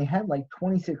probably only had like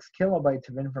 26 kilobytes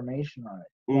of information on it,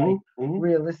 like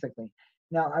realistically.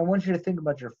 Now, I want you to think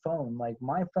about your phone. Like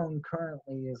my phone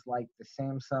currently is like the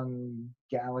Samsung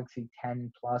Galaxy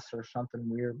 10 Plus or something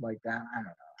weird like that. I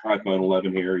don't know. iPhone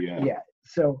 11 here, yeah. Yeah.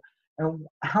 So, and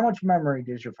how much memory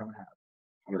does your phone have?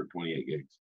 128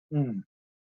 gigs. Mm.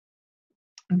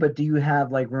 But do you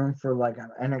have like room for like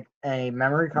a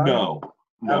memory card? No.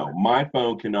 Okay. My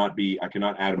phone cannot I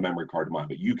cannot add a memory card to mine,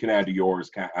 but you can add to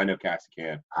yours. I know Cassie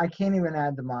can. I can't even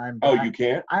add to mine. Oh, you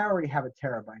can't? I already have a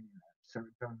terabyte in it, so it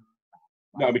doesn't.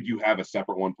 No, but you have a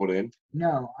separate one put in?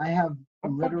 No, I have How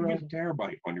literally. the fuck do you get a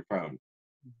terabyte on your phone?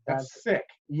 That's sick.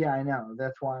 Yeah, I know.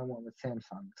 That's why I went with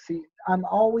Samsung. See, I'm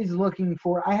always looking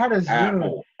for. I had a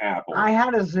Zune. Apple. I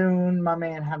had a Zune. My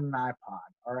man had an iPod.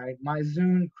 All right, my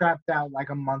Zune crapped out like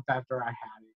a month after I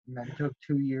had it, and then it took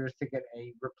 2 years to get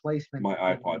a replacement. My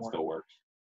iPod still works.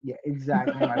 Yeah,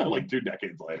 exactly. Like 2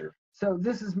 decades later. So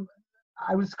this is.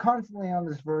 I was constantly on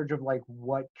this verge of like,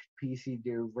 what could PC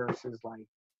do versus like,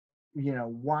 you know,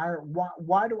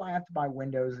 why do I have to buy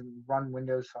Windows and run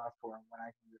Windows software when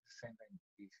I can do the same thing with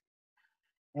PC?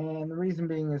 And the reason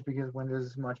being is because Windows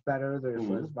is much better. There's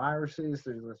less viruses.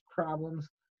 There's less problems.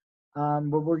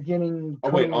 But we're getting. Oh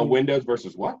wait, on Windows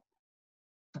versus what?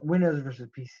 Windows versus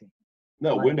PC.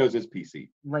 No, like, Windows is PC.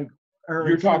 Like,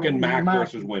 you're talking Mac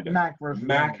versus Windows. Mac versus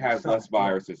Mac Windows. has less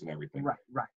viruses and everything.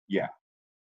 Right. Yeah.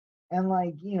 And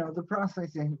like, you know, the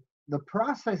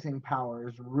processing power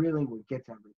is really what gets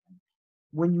everything.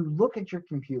 When you look at your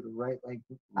computer, right? Like,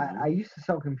 I used to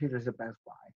sell computers at Best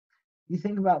Buy. You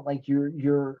think about like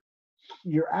your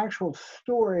actual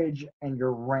storage and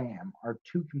your RAM are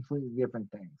two completely different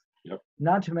things. Yep.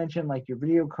 Not to mention like your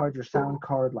video card, your sound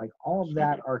card, like all of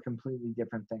that are completely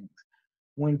different things.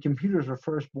 When computers were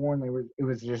first born, it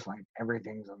was just like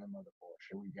everything's on the motherboard.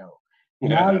 Here we go.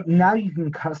 Now you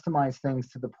can customize things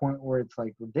to the point where it's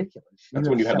like ridiculous. That's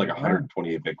when you had like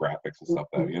 128-bit graphics and stuff,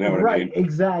 though. You know what I mean? Right.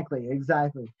 Exactly.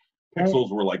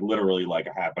 Pixels were like literally like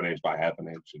a half an inch by half an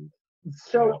inch, and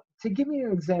so to give you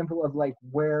an example of like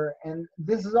where, and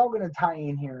this is all going to tie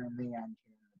in here in the end,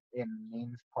 in the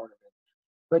names part of it.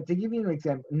 But to give you an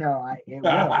example, it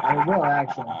will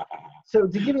actually. So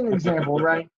to give you an example,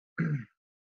 right?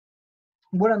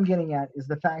 What I'm getting at is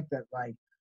the fact that like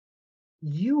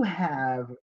you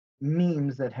have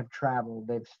memes that have traveled.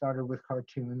 They've started with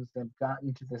cartoons. They've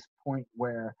gotten to this point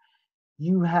where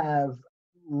you have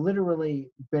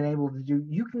literally been able to do,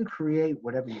 you can create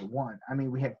whatever you want. I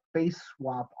mean, we have face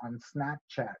swap on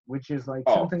Snapchat, which is like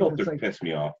something that's like piss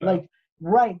me off. Like,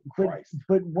 right,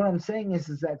 but what I'm saying is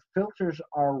that filters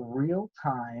are real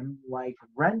time like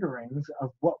renderings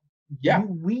of what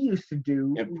we used to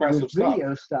do with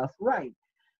video stuff, right?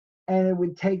 And it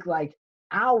would take like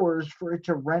hours for it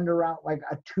to render out like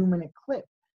a 2-minute clip.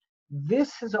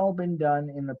 This has all been done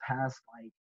in the past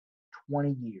like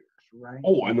 20 years. Right.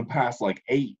 Oh, in the past like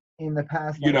 8. In the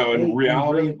past, like, you know, in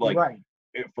reality, like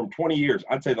from 20 years,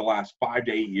 I'd say the last 5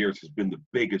 to 8 years has been the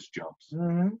biggest jumps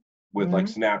with like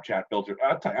Snapchat filters.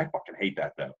 I fucking hate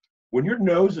that though. When your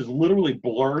nose is literally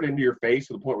blurred into your face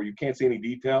to the point where you can't see any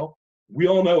detail, we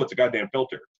all know it's a goddamn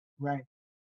filter. Right.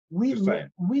 We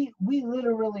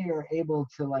literally are able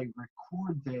to like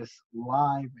record this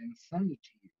live and send it to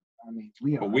you. I mean,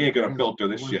 we ain't gonna filter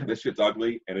this shit. This shit's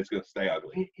ugly, and it's gonna stay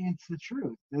ugly. It's the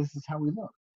truth. This is how we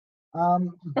look.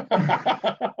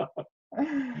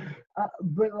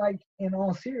 But like, in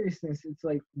all seriousness, it's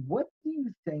like, what do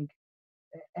you think?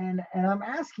 And I'm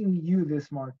asking you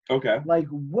this, Mark. Okay. Like,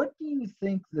 what do you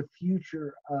think the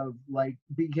future of like?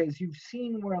 Because you've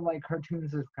seen where like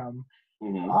cartoons have come.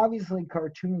 Obviously,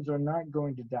 cartoons are not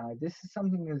going to die. This is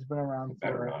something that's been around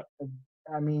for.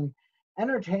 I mean,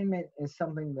 entertainment is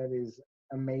something that is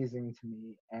amazing to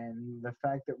me, and the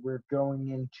fact that we're going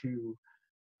into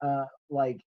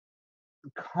like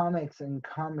comics and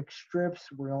comic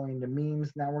strips. We're going into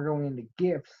memes. Now we're going into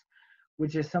GIFs,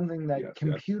 which is something that Yes, yes.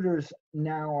 computers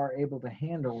now are able to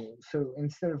handle. So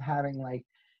instead of having like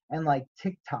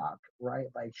TikTok, right?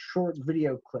 Like short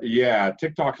video clips. Yeah,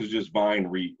 TikTok is just Vine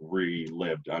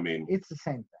relived. I mean, It's the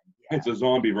same thing. Yeah. it's a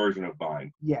zombie version of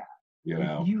Vine. Yeah. You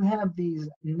know. You have these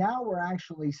now. We're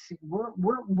actually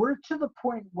we're to the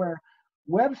point where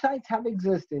websites have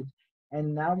existed,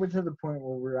 and now we're to the point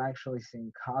where we're actually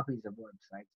seeing copies of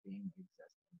websites being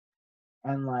existing,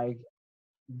 and like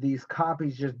these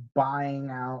copies just buying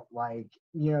out, like,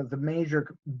 you know, the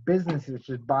major businesses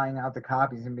just buying out the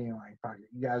copies and being like, fuck it,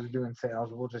 you guys are doing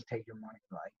sales, we'll just take your money.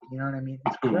 Like, you know what I mean?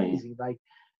 It's crazy. Like,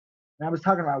 and I was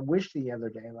talking about Wish the other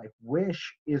day. Like,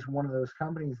 Wish is one of those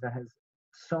companies that has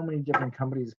so many different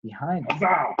companies behind it.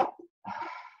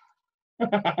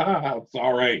 It's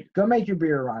all right. Go make your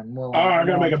beer run. Well, I'm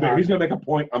gonna make a beer. He's gonna make a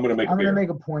point. I'm gonna make a beer. I'm gonna make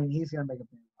a point. He's gonna make a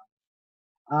beer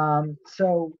run.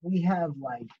 So we have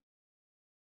like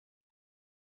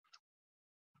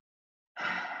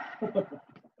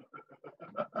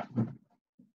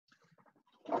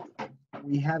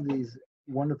we have these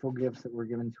wonderful gifts that were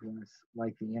given to us,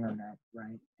 like the internet,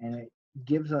 right? And it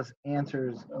gives us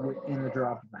answers in the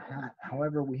drop of a hat.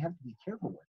 However, we have to be careful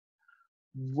with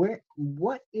it.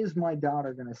 What is my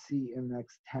daughter going to see in the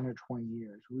next 10 or 20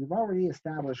 years? We've already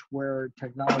established where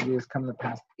technology has come the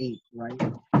past 8, right?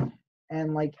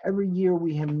 And like every year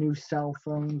we have new cell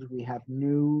phones, we have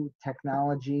new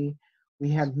technology, we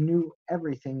have new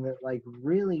everything that like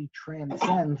really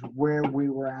transcends where we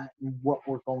were at and what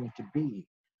we're going to be.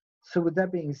 So with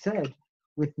that being said,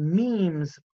 with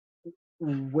memes,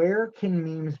 where can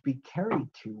memes be carried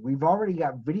to? We've already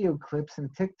got video clips and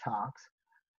TikToks,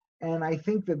 and I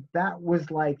think that was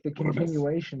like the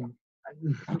continuation.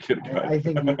 I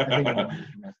think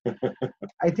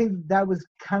that was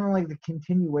kind of like the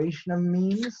continuation of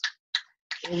memes.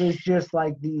 It was just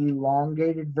like the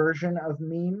elongated version of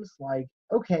memes. Like,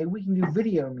 okay, we can do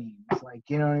video memes. Like,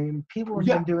 you know what I mean? People have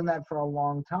been doing that for a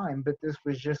long time, but this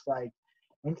was just like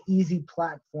an easy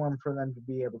platform for them to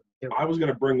be able to do it. I was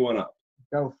going to bring one up.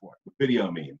 Go for it. Video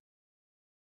meme.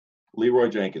 Leroy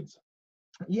Jenkins.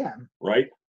 Yeah. Right?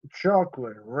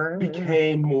 Chocolate, right?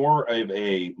 Became more of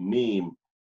a meme.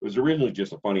 It was originally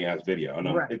just a funny ass video.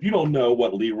 And Right. If you don't know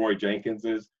what Leroy Jenkins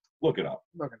is, look it up.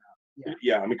 Look it up. Yeah.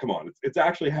 Yeah, I mean, come on. It's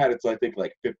actually had its, I think,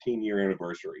 like 15-year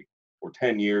anniversary or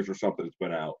 10 years or something it's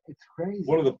been out. It's crazy.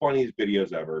 One of the funniest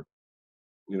videos ever.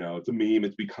 You know, it's a meme.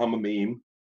 It's become a meme.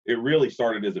 It really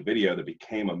started as a video that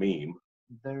became a meme.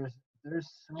 There's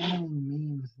so many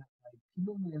memes that like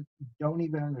people don't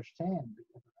even understand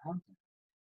because they're out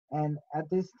there. And at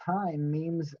this time,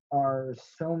 memes are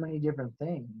so many different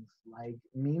things. Like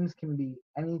memes can be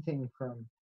anything from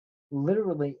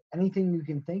literally anything you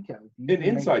can think of. An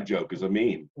inside joke is a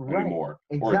meme anymore.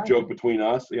 Exactly. Or a joke between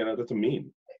us, you know, that's a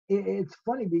meme. It's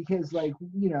funny because, like,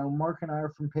 you know, Mark and I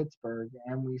are from Pittsburgh,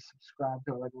 and we subscribe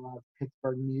to like a lot of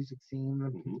Pittsburgh music scenes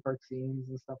and Pittsburgh scenes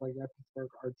and stuff like that, Pittsburgh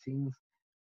art scenes.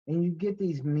 And you get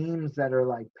these memes that are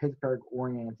like Pittsburgh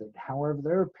oriented. However,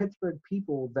 there are Pittsburgh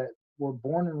people that were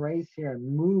born and raised here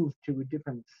and moved to a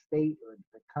different state or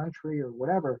the country or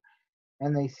whatever,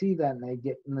 and they see that and they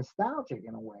get nostalgic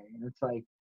in a way. And it's like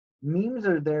memes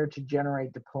are there to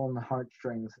generate, to pull on the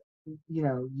heartstrings. You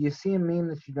know, you see a meme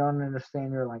that you don't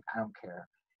understand, you're like, I don't care.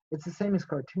 It's the same as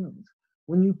cartoons.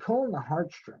 When you pull on the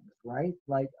heartstrings, right,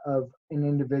 like of an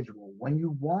individual, when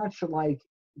you watch like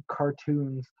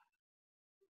cartoons,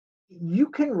 you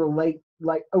can relate.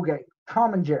 Like, okay,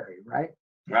 Tom and Jerry, right?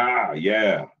 Ah,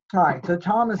 yeah. All right, so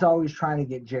Tom is always trying to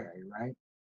get Jerry, right?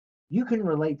 You can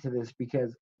relate to this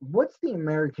because what's the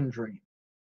American dream?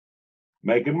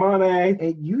 Making money.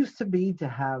 It used to be to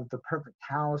have the perfect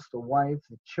house, the wife,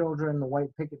 the children, the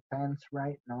white picket fence,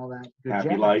 right, and all that. Good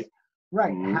happy life.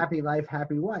 Right, happy life,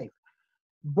 happy wife.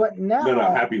 But now... No,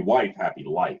 happy wife, happy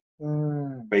life.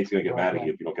 Basically, get mad at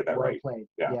you if you don't get that right. Played.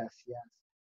 Yeah. Yes.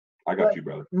 I got you,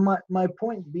 brother. My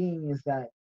point being is that,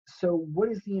 so what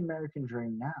is the American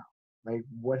dream now? Like,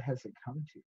 what has it come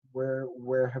to?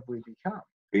 Where have we become?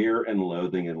 Fear and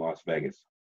loathing in Las Vegas.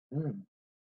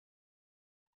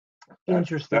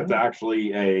 Interesting. That's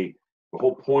actually the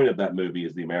whole point of that movie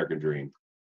is the American dream.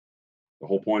 The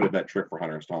whole point of that trip for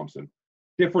Hunter S. Thompson.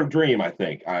 Different dream, I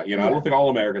think. I don't think all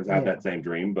Americans have that same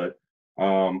dream, but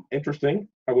interesting.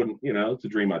 I wouldn't, it's a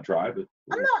dream I'd try, but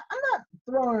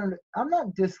I'm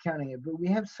not discounting it, but we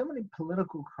have so many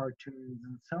political cartoons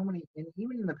and so many, and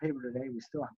even in the paper today, we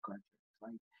still have cartoons.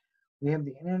 Like, we have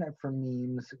the internet for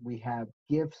memes, we have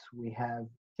GIFs, we have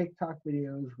TikTok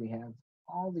videos, we have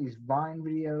all these Vine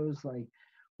videos. Like,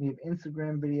 We have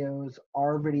Instagram videos,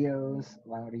 our videos,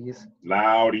 loudies.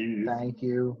 Loudies. Thank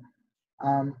you.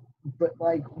 But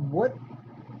like, what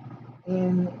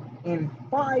in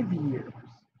 5 years?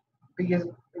 Because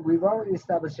we've already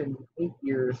established in 8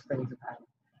 years things have happened.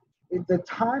 The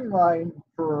timeline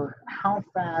for how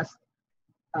fast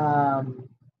the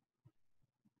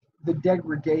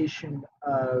degradation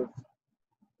of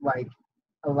like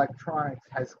electronics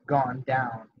has gone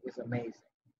down is amazing.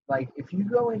 Like if you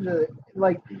go into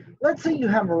like, let's say you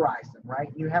have Verizon, right?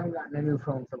 You haven't gotten a new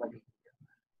phone for like a year.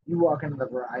 You walk into the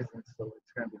Verizon store,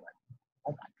 it's gonna be like,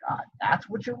 oh my God, that's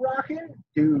what you're rocking,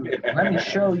 dude. Let me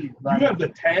show you. You have the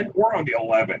 10. We're on the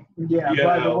 11. Yeah.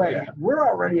 By the way, we're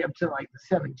already up to like the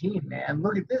 17, man.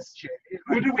 Look at this shit.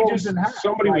 Who did we just?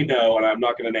 Somebody we know, and I'm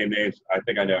not going to name names. I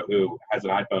think I know who has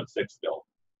an iPhone 6 still.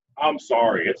 I'm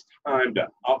sorry, it's time to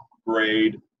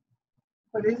upgrade.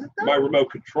 But is it though? My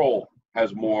remote control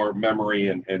has more memory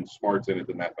and smarts in it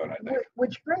than that phone, I think.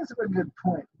 Which brings up a good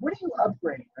point. What are you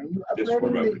upgrading? Are you upgrading Just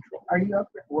remote control. Are you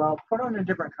upgrading? Well, put on a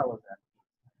different color then.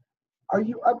 Are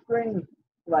you upgrading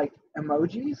like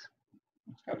emojis?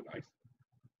 It's kind of nice.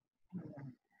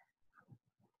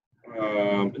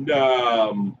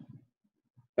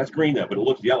 That's green though, but it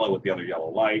looks yellow with the other yellow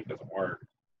light. Doesn't work.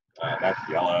 That's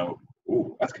yellow.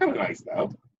 Ooh, that's kind of nice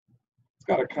though. It's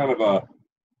got a kind of a.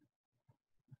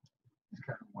 It's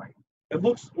kind of white. It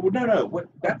looks no. What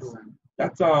that's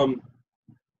We're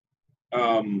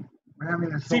having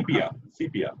a sepia.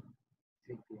 Sepia.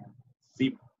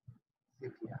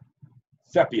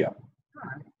 Sepia.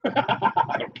 Right.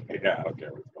 Okay, yeah, I don't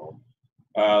care what it's called.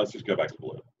 Let's just go back to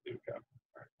blue. Okay.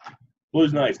 Right.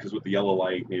 Blue's nice because with the yellow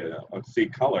light, let's see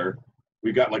color.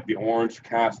 We've got like the orange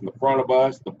cast in the front of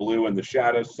us, the blue in the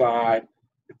shadow side.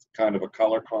 It's kind of a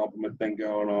color complement thing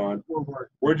going on.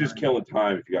 We're just killing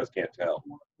time if you guys can't tell.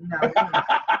 No,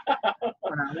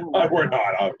 we're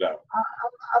not. Oh, no.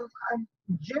 I'm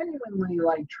genuinely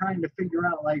like trying to figure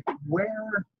out like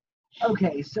where.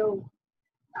 Okay, so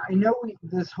I know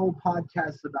this whole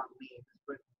podcast is about memes,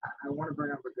 but I want to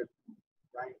bring up a good point,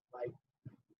 right? Like,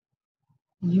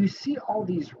 you see all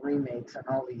these remakes and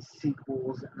all these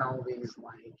sequels and all these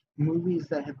like movies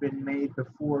that have been made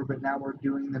before, but now we're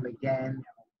doing them again,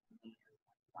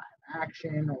 live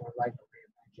action or like a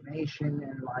reimagination,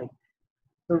 and like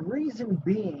the reason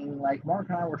being, like Mark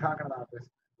and I were talking about this,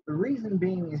 the reason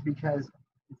being is because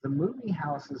the movie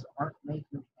houses aren't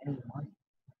making any money.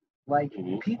 Like,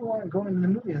 people aren't going to the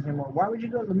movies anymore. Why would you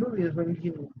go to the movies when you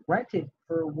can rent it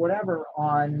for whatever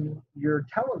on your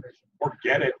television? Or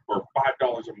get it for $5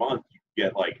 a month. You can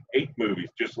get like 8 movies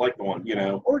just like the one,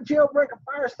 Or jailbreak a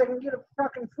Fire Stick and get it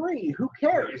fucking free. Who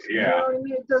cares? Yeah. You know what I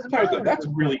mean? It doesn't matter. That's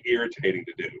really irritating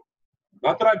to do.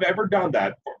 Not that I've ever done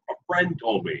that. A friend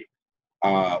told me.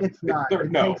 It's not.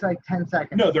 It takes like 10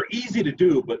 seconds. No, they're easy to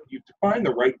do, but you to find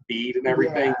the right feed and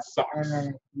everything sucks. And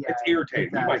then, it's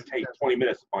irritating. You might take 20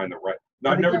 minutes to find the right.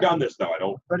 No, I've never done this though. I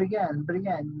don't. But again,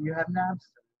 you have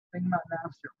Napster. Think about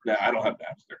Napster. No, I don't have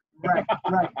Napster. Right,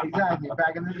 exactly.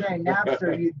 Back in the day,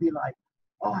 Napster, you'd be like,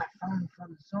 oh, I found the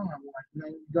song I want, and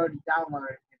then you go to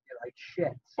download it and you're like,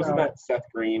 shit. So, wasn't that Seth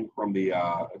Green from the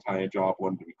Italian Job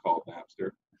wanted to be called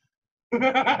Napster?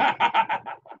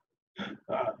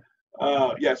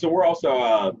 Yeah, so we're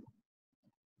also.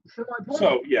 So my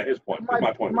point. His point.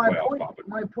 My point was way off topic.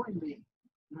 My point being,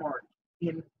 Mark,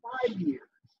 in 5 years,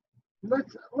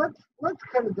 let's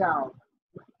cut it down.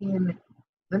 In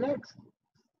the next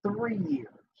 3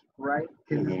 years, right?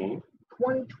 Because it's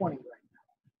 2020 right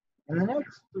now. In the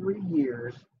next 3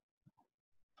 years,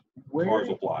 Cars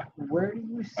will fly. Where do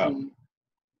you see?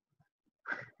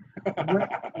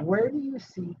 Where do you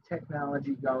see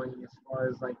technology going as far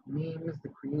as like memes, the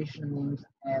creation of memes,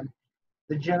 and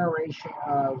the generation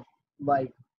of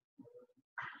like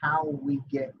how we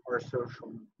get our social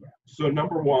media? So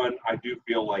number one, I do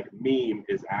feel like meme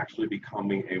is actually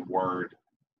becoming a word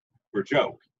for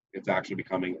joke. It's actually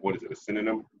becoming, what is it, a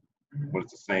synonym? What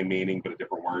is the same meaning but a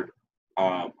different word?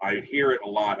 I hear it a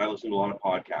lot. I listen to a lot of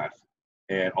podcasts,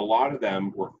 and a lot of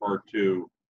them refer to,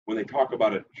 when they talk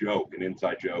about a joke, an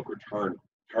inside joke, or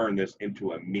turn this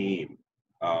into a meme.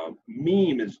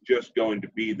 Meme is just going to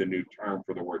be the new term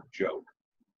for the word joke.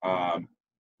 Meme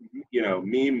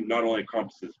not only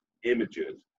encompasses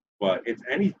images, but it's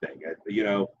anything.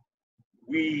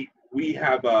 We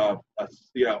have our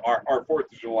 4th of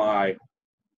July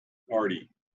party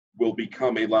will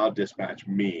become a Loud Dispatch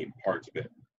meme, parts of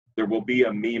it. There will be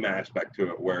a meme aspect to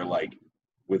it where, like,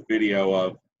 with video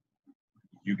of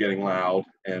you getting loud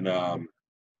and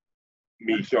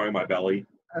me showing my belly,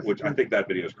 which I think that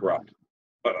video is corrupt,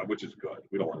 but which is good.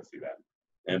 We don't want to see that.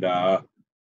 And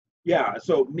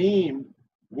so meme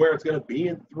Where it's going to be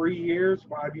in 3 years,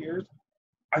 5 years,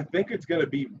 I think it's going to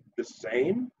be the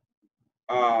same.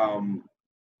 I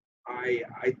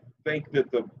think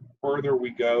that the further we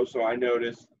go, so I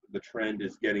notice the trend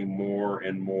is getting more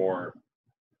and more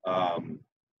um,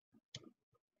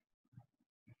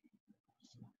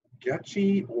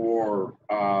 sketchy or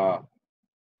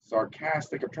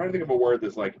sarcastic. I'm trying to think of a word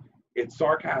that's like, it's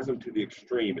sarcasm to the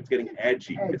extreme. It's getting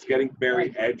edgy. It's getting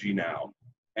very edgy now.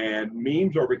 And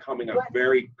memes are becoming a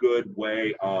very good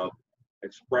way of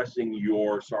expressing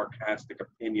your sarcastic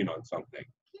opinion on something.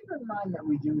 Keep in mind that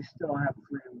we do still have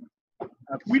freedom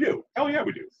of We do. Hell yeah,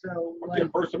 we do. So, Yeah,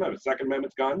 First Amendment, Second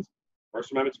Amendment's guns,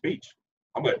 First Amendment speech.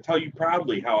 I'm going to tell you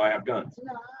proudly how I have guns.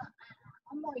 No,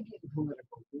 I'm not getting political.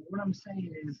 What I'm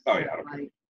saying is, Oh, yeah,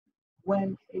 like,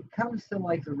 when it comes to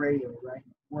like the radio, right?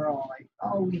 We're all like,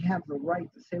 oh, we have the right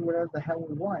to say whatever the hell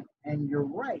we want, and you're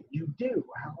right, you do.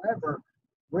 However,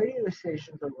 radio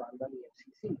stations are run by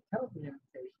the FCC. Television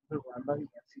stations are run by the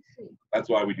FCC. That's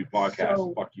why we do podcasts.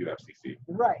 So, fuck you, FCC.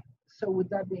 Right. So with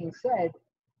that being said,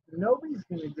 nobody's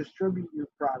going to distribute your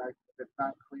product if it's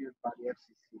not cleared by the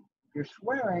FCC. If you're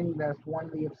swearing, that's one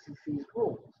of the FCC's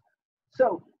rules.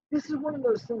 So this is one of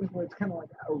those things where it's kind of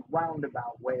like a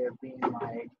roundabout way of being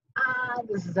like,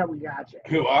 this is how we got you.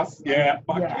 Who, us? Yeah.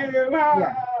 Fuck you.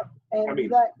 Yeah. And I mean,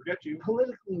 that, forget you.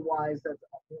 politically wise, that's a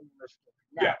whole other story.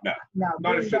 Yeah, no. Now,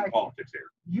 Not going a shit back, politics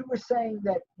here. you were saying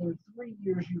that in 3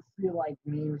 years you feel like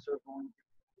memes are going to.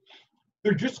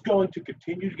 They're just going to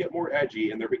continue to get more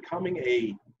edgy, and they're becoming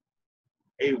a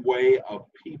way of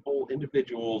people,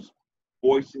 individuals,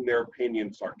 voicing their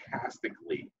opinion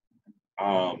sarcastically.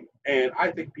 And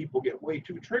I think people get way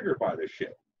too triggered by this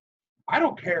shit. I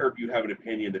don't care if you have an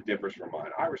opinion that differs from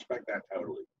mine. I respect that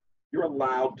totally. You're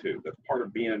allowed to. That's part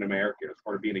of being an American. It's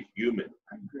part of being a human.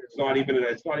 It's not even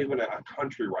a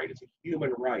country right. It's a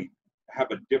human right to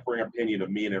have a differing opinion of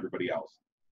me and everybody else.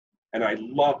 And I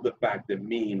love the fact that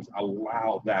memes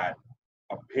allow that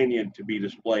opinion to be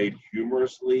displayed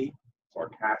humorously,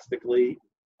 sarcastically,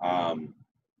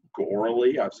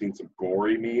 gorily. I've seen some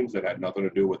gory memes that had nothing to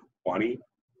do with funny.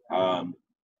 I'm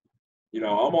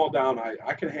all down.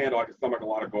 I can handle, I can stomach a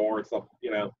lot of gore and stuff.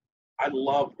 I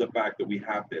love the fact that we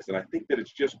have this. And I think that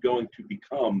it's just going to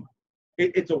become,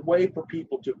 it's a way for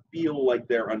people to feel like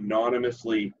they're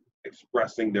anonymously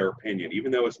expressing their opinion.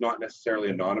 Even though it's not necessarily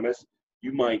anonymous,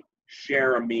 you might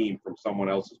share a meme from someone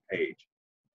else's page.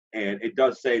 And it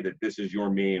does say that this is your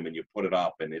meme and you put it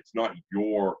up and it's not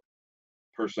your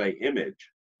per se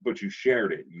image, but you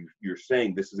shared it. You're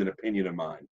saying this is an opinion of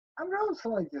mine. I would also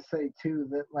like to say too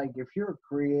that like if you're a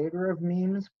creator of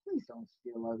memes, please don't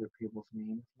steal other people's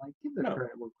memes. Like give the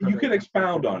credit where credit. You can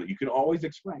expound on it. You can always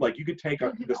like you could take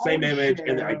the same image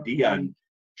and the idea and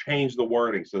change the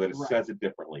wording so that it says it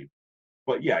differently.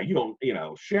 But yeah,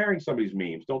 sharing somebody's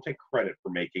memes, don't take credit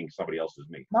for making somebody else's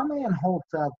meme. My man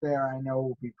Holtz out there, I know,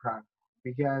 will be proud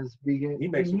because he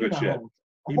makes some good shit.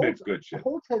 He makes good shit.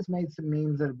 Holtz has made some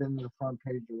memes that have been to the front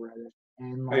page of Reddit.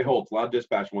 And hey Holtz, Loud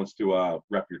Dispatch wants to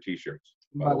rep your t-shirts.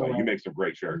 By the way, you make some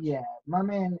great shirts. Yeah, my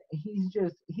man, he's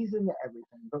into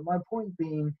everything. But my point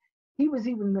being, he was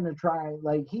even going to try,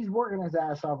 like, he's working his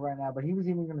ass off right now, but he was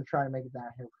even going to try to make it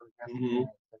down here for today.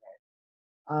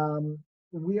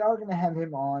 We are going to have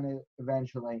him on it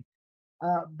eventually.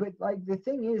 But like the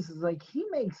thing is like he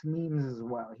makes memes as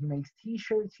well. He makes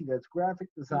t-shirts, he does graphic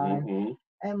design,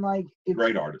 and like it's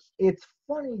great artist. It's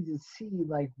funny to see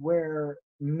like where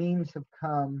memes have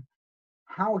come,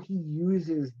 how he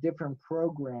uses different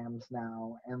programs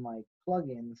now and like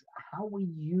plugins, how we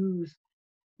use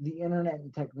the internet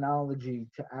and technology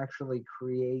to actually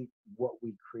create what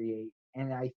we create.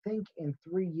 And I think in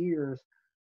 3 years,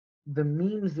 the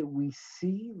memes that we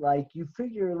see, like you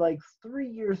figure like 3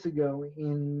 years ago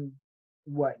in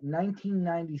what,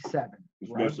 1997? It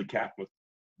was mostly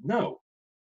no.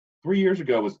 3 years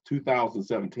ago was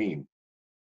 2017.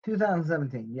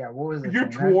 2017, yeah. What was it? You're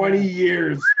 20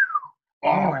 years.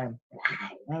 Anyway, wow.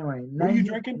 Anyway, what are you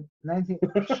drinking? 19.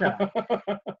 Shut up.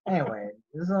 Anyway,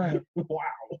 this is like wow.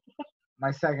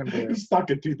 My second beer. You're stuck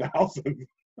in 2000.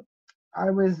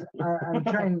 I'm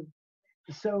trying.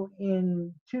 So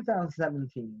in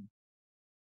 2017,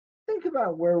 think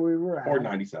about where we were at. Or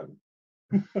 97.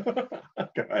 Go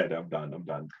ahead, I'm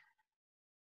done.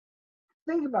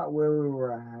 Think about where we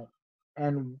were at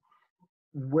and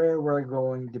where we're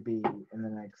going to be in the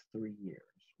next 3 years,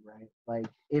 right? Like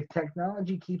if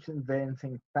technology keeps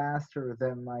advancing faster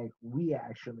than like we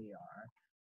actually are,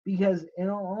 because in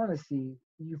all honesty,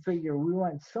 you figure we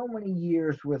went so many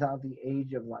years without the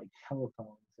age of like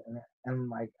telephones and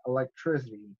like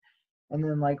electricity And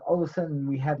then like all of a sudden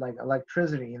we had like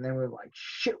electricity, and then we were like,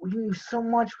 shit, we can do so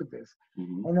much with this.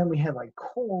 Mhm. And then we had like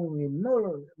coal, we had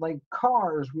motor, like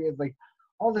cars, we had like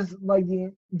all this like the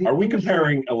Are we imagery-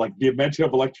 comparing like the invention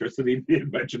of electricity to the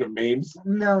invention of memes?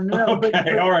 No.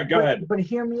 Okay, all right, go ahead. But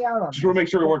hear me out on Just want to this. make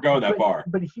sure we weren't going that far.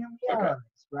 But hear me out Okay. on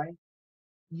this, right?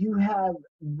 You have,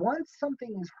 once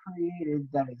something is created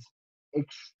that is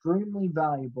extremely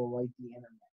valuable, like the internet,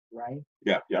 right?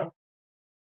 Yeah.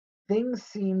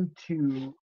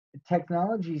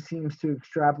 Technology seems to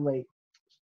extrapolate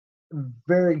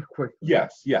very quickly.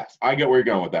 Yes. I get where you're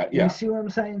going with that. Yeah. You see what I'm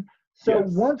saying? So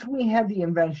Yes. once we had the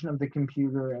invention of the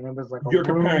computer, and it was like You're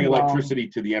comparing room long- electricity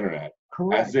to the internet,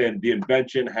 correct? as in the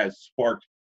invention has sparked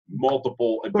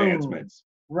multiple advancements.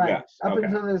 Right. Yes, Up okay.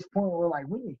 until this point, we're like,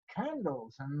 we need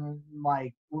candles, and then,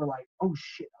 like we're like, oh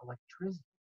shit, electricity.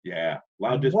 Yeah.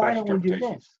 Loud Why dispatch don't we do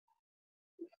interpretations.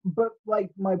 this? But like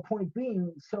my point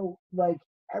being, so like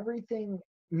everything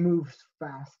moves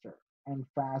faster and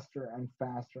faster and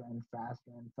faster and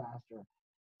faster and faster,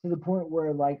 to the point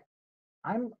where like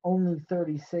I'm only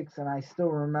 36 and I still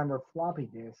remember floppy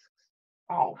disks.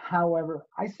 Oh. However,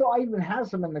 I even have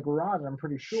some in the garage, I'm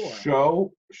pretty sure.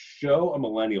 Show a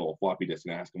millennial a floppy disk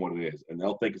and ask them what it is, and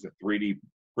they'll think it's a 3D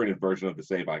printed version of the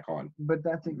save icon. But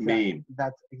that's Meme.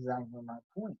 exactly my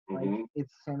point. Like Mhm.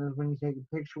 it's the same as when you take a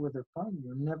picture with your phone,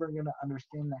 you're never gonna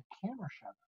understand that camera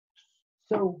shutter.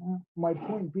 So my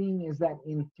point being is that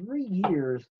in 3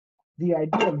 years, the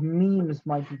idea of memes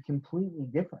might be completely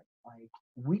different. Like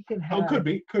we could have, Oh, could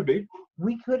be.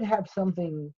 we could have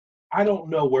something. I don't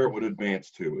know where it would advance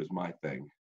to is my thing.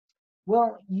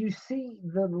 Well, you see,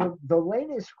 the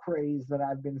latest craze that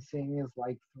I've been seeing is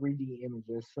like 3D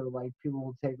images. So like people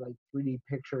will take like 3D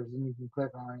pictures, and you can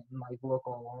click on it and like look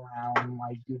all around and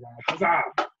like do that. Huzzah!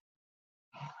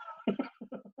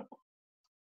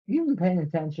 You been paying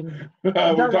attention? We're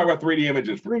talking about 3D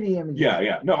images. 3D images.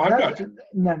 Yeah. No, I've got you.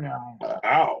 No.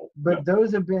 Ow. But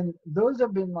those have been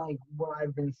like what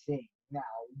I've been seeing. Now,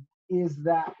 is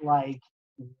that like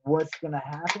what's gonna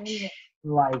happen?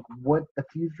 Like what the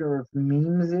future of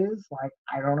memes is? Like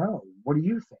I don't know. What do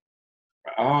you think?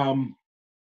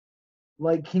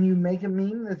 Like, can you make a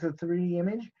meme that's a 3D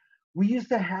image? We used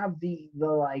to have the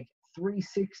like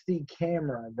 360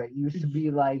 camera that used to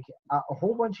be like a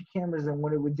whole bunch of cameras, and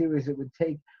what it would do is it would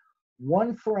take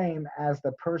one frame as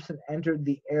the person entered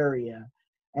the area,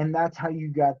 and that's how you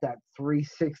got that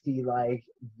 360 like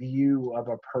view of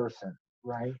a person,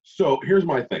 right? So here's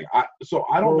my thing. I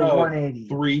don't know 180.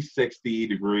 360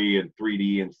 degree and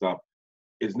 3D and stuff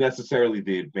is necessarily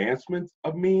the advancement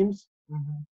of memes.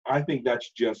 Mm-hmm. I think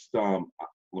that's just I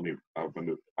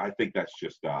think that's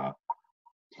just the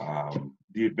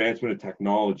advancement of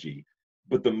technology.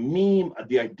 But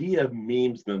the idea of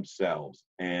memes themselves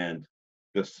and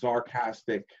the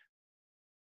sarcastic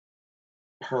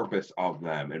purpose of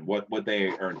them and what they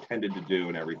are intended to do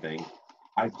and everything,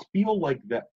 I feel like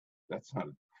that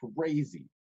sounded crazy.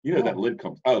 You know, that lid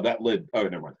comes. Oh, that lid. Oh,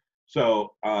 never mind.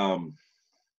 So,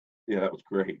 yeah, that was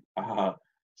great.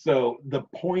 So the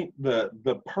point,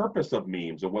 the purpose of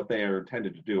memes and what they are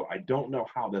intended to do, I don't know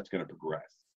how that's going to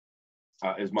progress.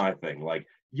 Is my thing. Like,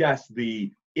 yes,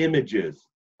 the images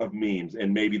of memes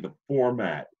and maybe the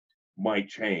format might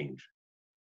change,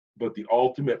 but the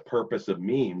ultimate purpose of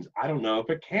memes, I don't know if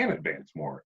it can advance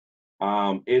more.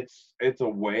 It's a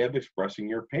way of expressing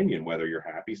your opinion, whether you're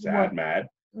happy, sad, mad.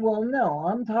 Well, no,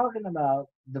 I'm talking about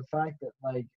the fact that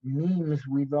like memes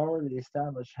we've already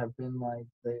established have been like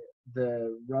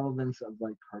the relevance of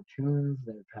like cartoons.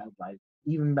 They've had like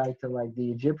even back to like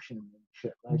the Egyptian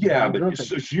shit. Like, yeah, but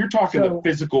so you're talking the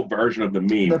physical version of the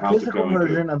meme. The How's physical it going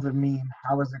version of the meme.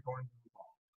 How is it going to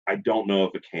evolve? I don't know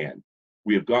if it can.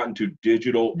 We have gotten to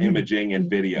digital imaging and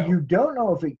video. You don't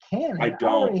know if it can. I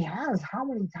don't. Already has how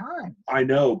many times? I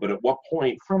know, but at what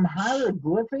point? From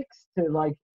hieroglyphics to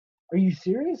like, are you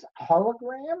serious?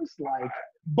 Holograms, like.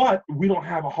 But we don't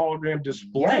have a hologram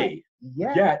display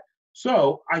yet,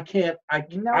 so I can't.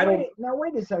 Now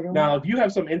wait a second. Now, if you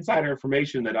have some insider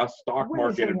information that us stock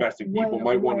market investing people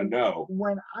might want to know.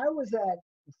 When I was at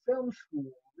film school,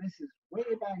 this is way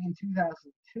back in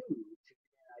 2002.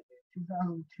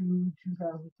 2002,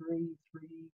 2003, 3,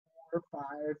 4, 5,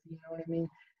 you know what I mean?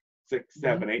 6,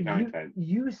 7, 8, 9, 10.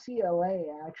 UCLA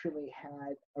actually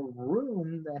had a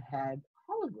room that had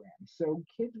holograms. So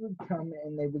kids would come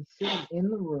and they would sit in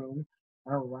the room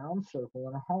in a round circle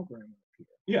and a hologram would appear.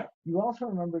 Yeah. You also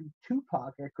remember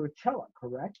Tupac at Coachella,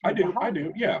 correct? I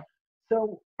do, yeah.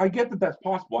 So I get that that's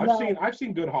possible. I've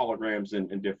seen good holograms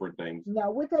in different things. Now,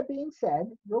 with that being said,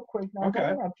 real quick, not to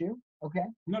interrupt you, okay?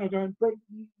 No, go ahead. But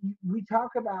we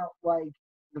talk about like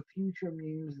the future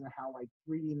memes and how like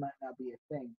 3D might not be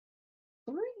a thing.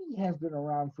 3D has been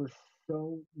around for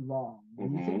so long.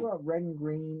 When you think about red and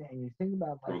green, and you think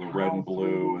about like or the red and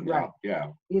blue, and right, yeah,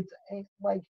 it's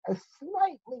like a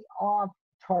slightly off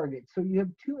target. So you have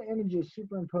two images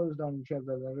superimposed on each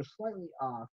other that are slightly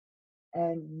off,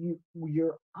 and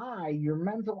your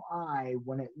mental eye,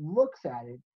 when it looks at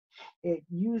it, it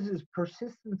uses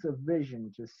persistence of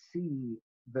vision to see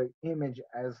the image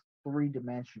as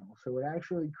three-dimensional. So it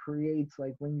actually creates,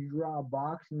 like when you draw a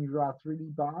box and you draw a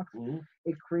 3D box,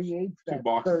 it creates two that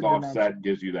boxes third offset dimension.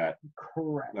 gives you that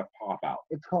Correct. that pop out.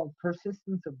 It's called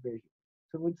persistence of vision.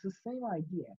 So it's the same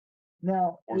idea.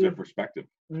 Now, Or is it perspective?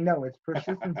 No, it's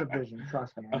persistence of vision.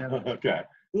 Trust me, I know. Okay.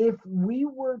 If we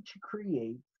were to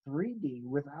create 3D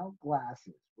without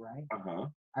glasses, right?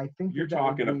 I think you're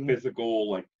talking a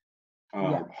physical, like,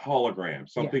 hologram,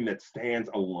 something that stands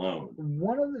alone.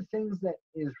 One of the things that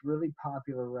is really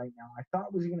popular right now, I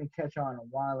thought was going to catch on a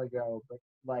while ago, but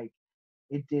like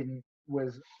it didn't,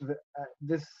 was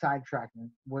this sidetracking,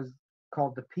 was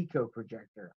called the Pico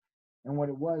projector. And what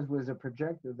it was a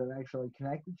projector that actually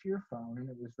connected to your phone, and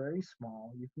it was very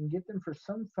small. You can get them for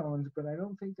some phones, but I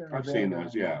don't think they're I've seen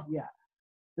those, yeah. Yeah.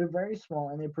 They're very small,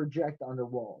 and they project onto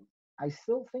walls. I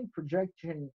still think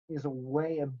projection is a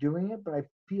way of doing it, but I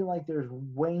feel like there's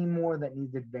way more that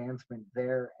needs advancement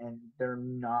there, and they're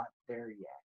not there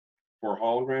yet. For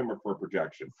hologram or for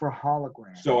projection? For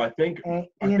hologram. So I think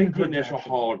the initial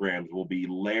holograms will be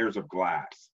layers of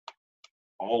glass,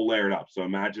 all layered up. So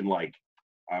imagine like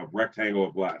a rectangle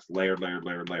of glass, layered.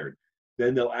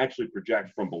 Then they'll actually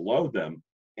project from below them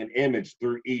an image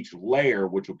through each layer,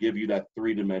 which will give you that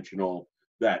three-dimensional,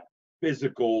 that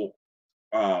physical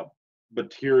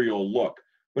material look.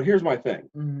 But here's my thing.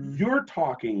 You're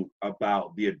talking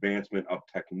about the advancement of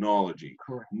technology,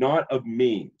 not of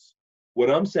memes. What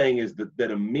I'm saying is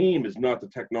that a meme is not the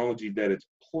technology that it's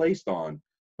placed on,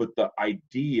 but the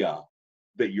idea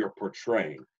that you're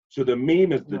portraying. So the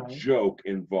meme is the joke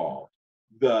involved.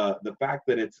 The fact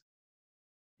that it's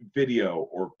video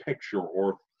or picture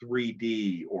or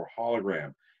 3D or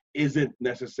hologram isn't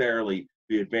necessarily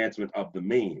the advancement of the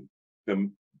meme.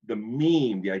 The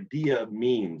meme, the idea of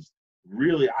memes,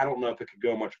 really, I don't know if it could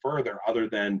go much further other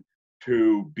than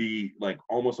to be like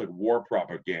almost like war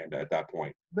propaganda at that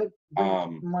point. But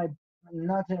my,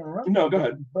 not to interrupt. No, go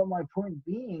ahead. But my point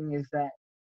being is that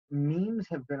memes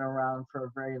have been around for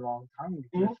a very long time.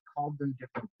 We just called them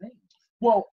different things.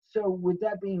 Well, so with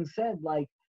that being said, like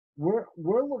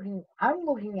I'm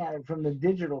looking at it from the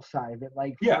digital side of it,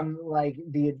 like from like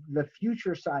the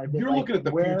future side of it. You're looking at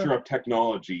the future of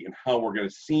technology and how we're going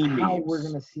to see memes. How we're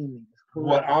going to see memes. Correct.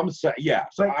 What I'm saying, yeah.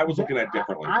 So I was looking at it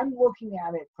differently. I'm looking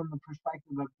at it from the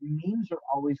perspective of memes are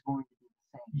always going to be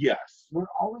the same. Yes.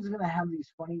 We're always going to have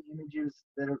these funny images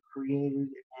that are created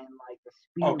and like the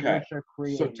speed at which they're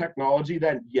created. So technology,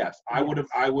 then yes, I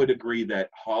would agree that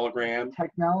hologram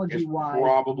technology-wise is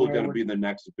probably going to be the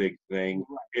next big thing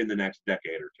in the next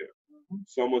decade or two.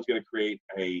 Someone's going to create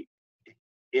a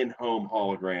in-home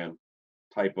hologram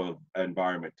type of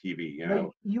environment TV, you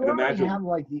know. You already have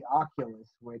like the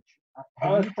Oculus, which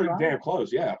that's pretty damn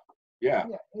close. Yeah.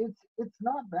 It's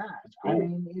not bad. Cool. I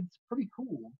mean, it's pretty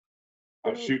cool. I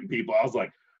was shooting people. I was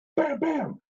like, bam,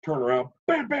 bam, turn around,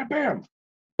 bam, bam, bam,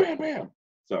 bam, bam.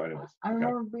 So, anyways, I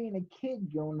remember being a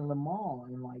kid going to the mall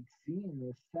and like seeing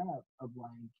this setup of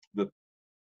like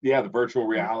the virtual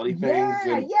reality things.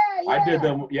 Yeah. I did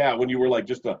them. Yeah, when you were like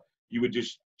you would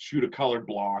just shoot a colored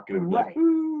block and it would be like,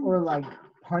 or like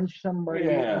punch somebody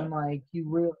and like it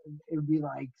would be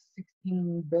like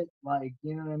 16-bit, like,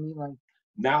 you know what I mean? Like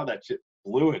now that shit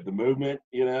fluid, the movement,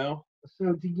 you know.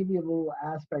 So to give you a little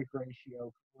aspect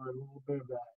ratio for a little bit of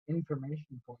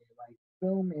information for you, like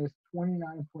film is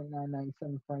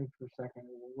 29.997 frames per second.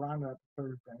 We'll round it up to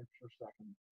 30 frames per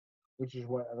second, which is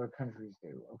what other countries do.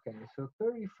 Okay, so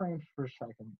 30 frames per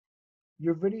second.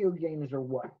 Your video games are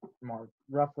what, Mark?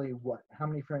 Roughly what? How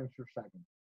many frames per second?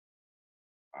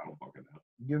 I don't fucking know.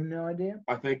 You have no idea?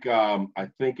 I think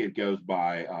it goes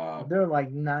by they're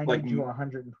like 90 to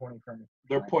 120 frames.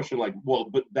 They're pushing like, well,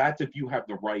 but that's if you have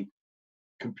the right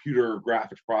computer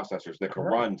graphics processors that can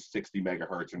run 60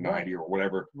 megahertz or 90 or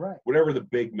whatever the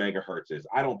big megahertz is.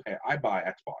 I buy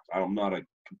Xbox. I'm not a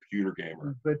computer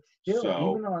gamer. But still,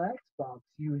 even on Xbox,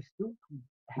 you still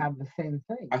have the same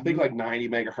thing. I think like 90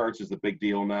 megahertz is the big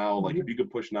deal now. Like if you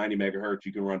could push 90 megahertz,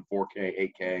 you can run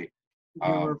 4K, 8K.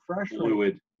 The refresh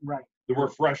fluid. Right. The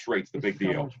refresh rate's the big so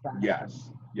deal. Yes.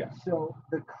 So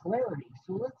the clarity.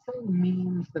 So let's say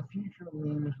memes, the future of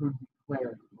memes would be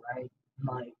clarity, right?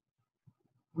 Like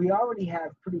we already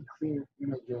have pretty clear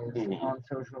images on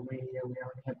social media. We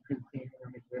already have pretty clear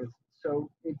images. So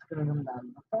going to come down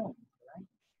to the phones, right?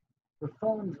 The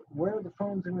phones, where are the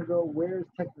phones going to go? Where's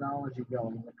technology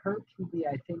going? The Curve TV,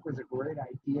 I think, was a great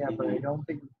idea, but I don't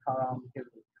think it caught on because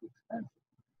it was too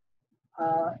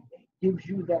expensive. It gives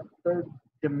you that third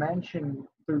dimension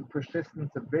through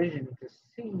persistence of vision to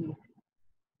see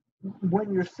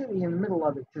when you're sitting in the middle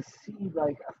of it, to see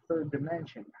like a third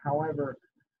dimension. However,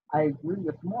 I agree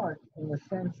with Mark in the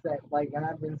sense that, like, and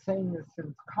I've been saying this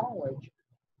since college,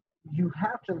 you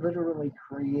have to literally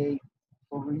create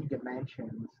three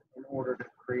dimensions in order to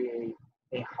create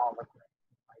a hologram,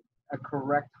 like a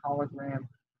correct hologram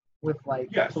with like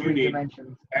Yes, you three need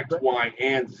dimensions. X, But, Y,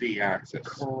 and Z axis.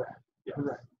 correct, Yes.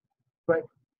 correct. But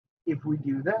if we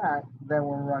do that, then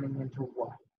we're running into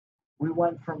what? We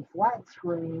went from flat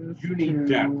screens You need to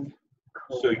depth.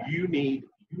 So correct. you need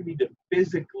to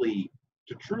physically,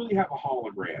 to truly have a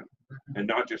hologram and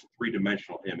not just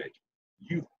three-dimensional image,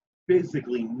 you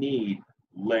physically need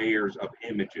layers of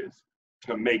images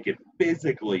to make it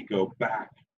physically go back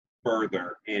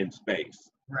further in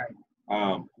space.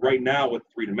 Right. Right now with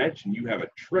three dimension, you have a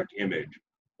trick image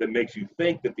that makes you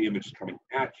think that the image is coming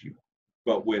at you.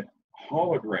 But with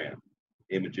hologram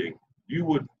imaging, you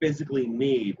would physically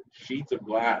need sheets of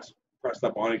glass pressed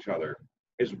up on each other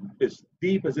as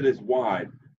deep as it is wide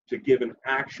to give an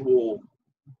actual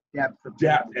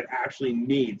Depth. It actually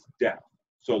needs depth.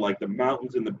 So like the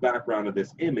mountains in the background of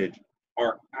this image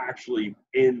are actually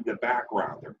in the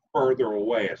background. They're further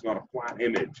away. It's not a flat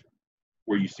image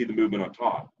where you see the movement on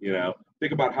top. You know,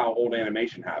 think about how old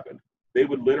animation happened. They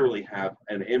would literally have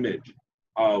an image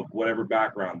of whatever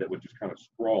background that would just kind of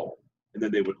scroll, and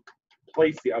then they would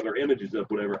place the other images of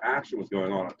whatever action was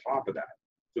going on top of that.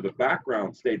 So the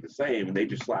background stayed the same, and they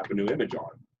just slap a new image on.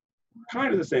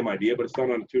 Kind of the same idea, but it's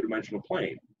done on a two-dimensional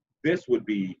plane. This would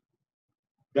be,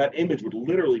 that image would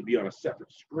literally be on a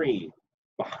separate screen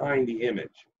behind the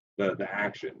image, the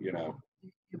action, you know.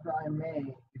 If I may,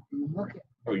 if you look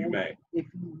at You may. If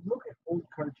you look at old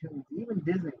cartoons, even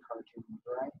Disney cartoons,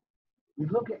 right? You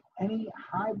look at any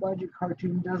high budget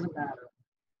cartoon, doesn't matter.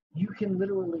 You can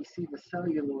literally see the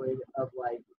celluloid of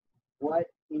like what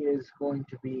is going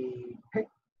to be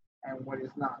picked and what is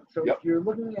not. So Yep. if you're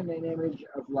looking at an image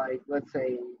of like, let's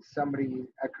say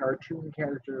a cartoon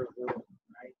character of Room,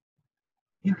 right?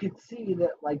 You could see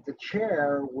that like the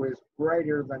chair was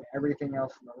brighter than everything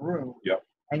else in the room. Yep.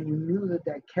 And you knew that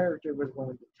that character was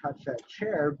going to touch that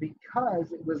chair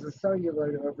because it was a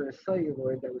celluloid over a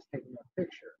celluloid that was taking a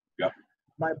picture. Yep.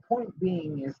 My point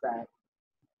being is that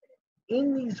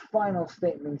in these final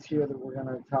statements here that we're going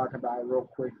to talk about real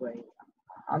quickly,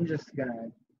 I'm just going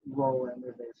to roll into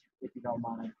this if you don't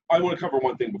mind. I want to cover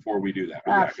one thing before we do that.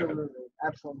 Absolutely,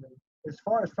 absolutely. As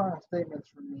far as final statements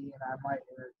from me, and I might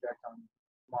interject on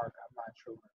Mark, I'm not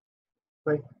sure.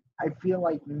 But I feel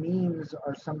like memes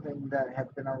are something that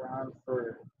have been around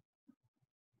for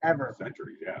ever.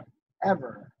 Centuries, yeah.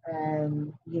 Ever.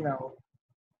 And, you know,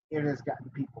 it has gotten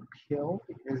people killed.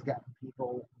 It has gotten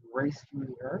people rescuing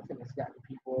the earth. And it's gotten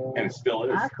people And it still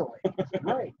is. accolades.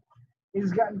 Right. It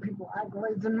has gotten people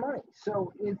accolades and money.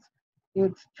 So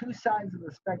it's two sides of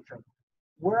the spectrum.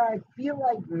 Where I feel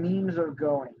like memes are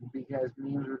going, because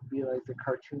memes would be like the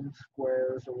cartoon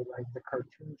squares or like the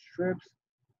cartoon strips,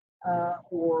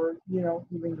 or, you know,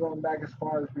 even going back as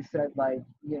far as we said, like,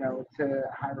 you know, to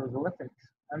hieroglyphics.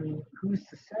 I mean, who's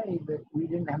to say that we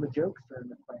didn't have a jokester in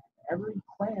the clan? Every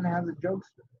clan has a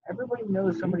jokester. Everybody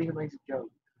knows somebody who makes a joke.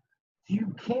 So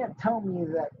you can't tell me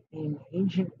that in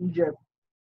ancient Egypt,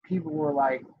 people were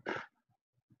like,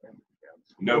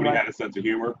 Nobody had a sense of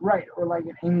humor. right, or like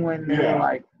in England, they were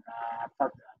like,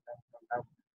 fuck that.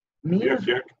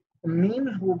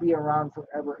 Memes will be around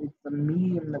forever. It's the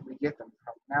medium that we get them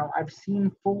from. Now, I've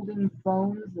seen folding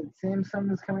phones that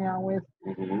Samsung is coming out with.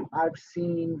 Mm-hmm. I've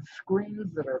seen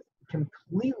screens that are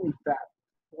completely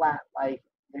flat, like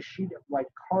a sheet of like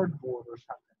cardboard or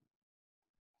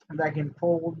something that can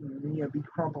fold and, you know, be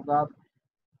crumpled up.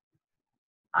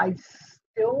 I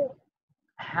still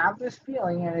have this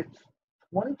feeling, and it's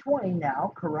 2020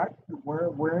 now, correct?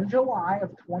 We're in July of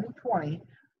 2020.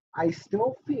 I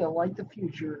still feel like the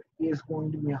future is going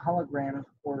to be holograms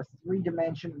or 3D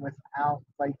without,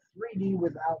 like 3D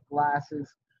without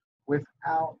glasses,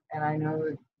 without, and I know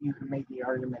that you can make the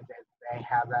argument that they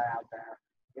have that out there.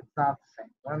 It's not the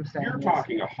same. What I'm saying You're is,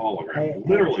 talking a hologram,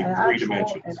 literally three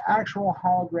dimensions. An actual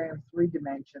hologram, 3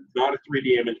 dimensions. Not a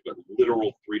 3D image, but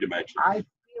literal 3 dimensions. I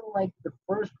feel like the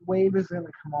first wave is going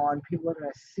to come on, people are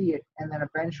going to see it, and then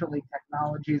eventually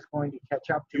technology is going to catch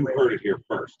up to it. You heard it here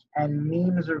first. And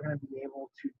memes are going to be able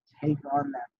to take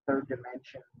on that third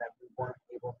dimension that we weren't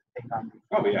able to take on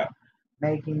before. Oh, yeah.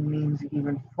 Making memes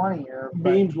even funnier.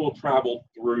 Memes will travel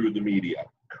through the media.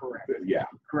 Correct. Yeah.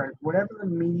 Correct. Whatever the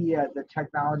media, the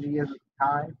technology is at the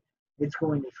time, it's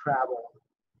going to travel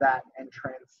that and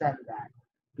transcend that.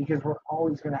 Because we're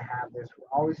always going to have this. We're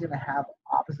always going to have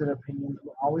opposite opinions.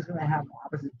 We're always going to have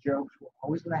opposite jokes. We're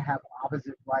always going to have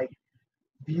opposite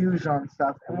views on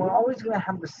stuff, and we're always going to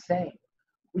have the same.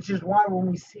 Which is why when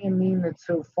we see a meme that's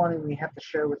so funny, we have to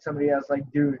share with somebody else. Like,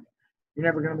 dude, you're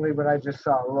never going to believe what I just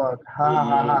saw. Look, ha ha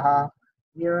ha ha ha.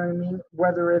 You know what I mean?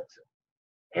 Whether it's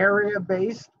area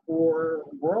based or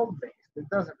world based, it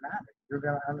doesn't matter. You're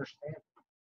going to understand.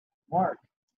 Mark.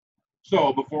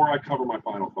 So before I cover my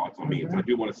final thoughts on memes, I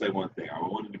do want to say one thing. I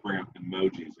wanted to bring up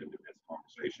emojis into this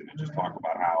conversation and just talk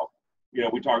about how,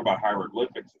 we talk about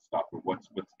hieroglyphics and stuff, but what's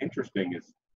interesting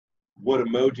is what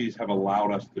emojis have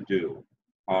allowed us to do.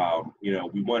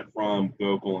 We went from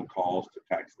vocal and calls to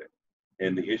texting.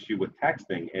 And the issue with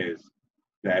texting is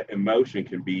that emotion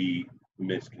can be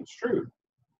misconstrued.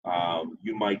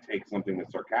 You might take something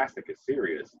that's sarcastic as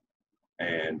serious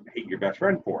and hate your best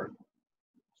friend for it.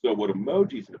 So what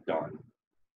emojis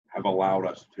have allowed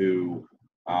us to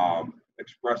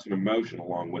express an emotion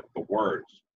along with the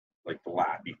words, like the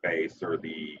laughy face or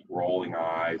the rolling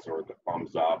eyes or the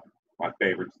thumbs up. My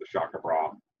favorite's the shaka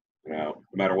bra. No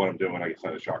matter what I'm doing, I can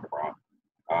send a shaka bra.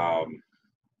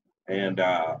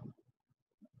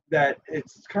 That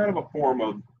it's kind of a form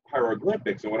of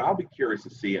hieroglyphics. And what I'll be curious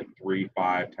to see in 3,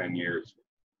 5, 10 years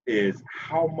is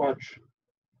how much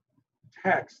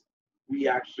text we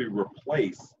actually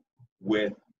replace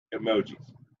with emojis.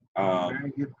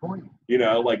 Very good point.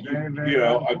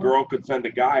 A girl could send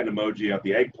a guy an emoji of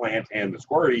the eggplant and the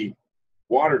squirty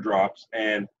water drops,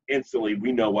 and instantly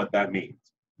we know what that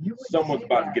means. Someone's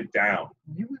about to get down.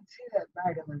 You would see that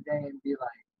back in the day and be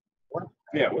like, what?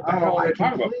 Yeah, what the hell are they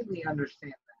talking about? I completely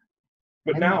understand that.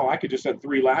 But now I could just send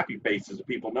 3 laughy faces and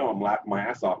people know I'm laughing my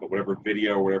ass off at whatever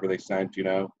video or whatever they sent,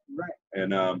 Right.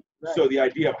 And so the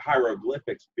idea of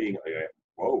hieroglyphics being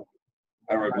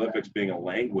being a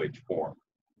language form,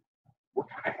 we're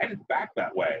kind of headed back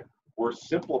that way. We're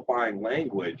simplifying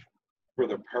language for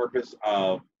the purpose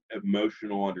of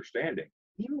emotional understanding.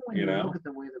 Even when you look at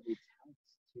the way that we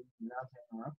text, not to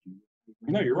interrupt you.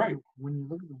 No, you're right. When you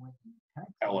look at the way you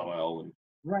text, LOL and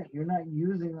right, you're not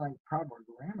using proper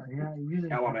grammar. You're not using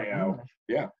LMAO. English.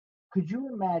 Yeah. Could you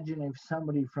imagine if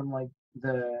somebody from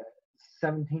the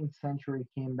 17th century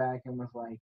came back and was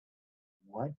like,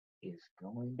 "What is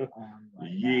going on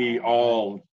right Ye now?"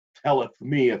 all telleth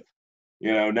meeth.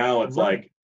 Now it's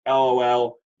like,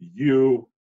 LOL, you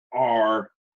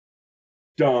are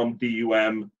dumb,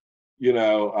 DUM. We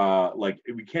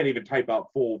can't even type out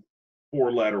full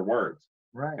 4-letter words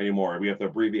anymore. We have to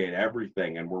abbreviate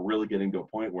everything, and we're really getting to a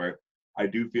point where I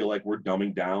do feel like we're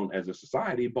dumbing down as a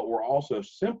society, but we're also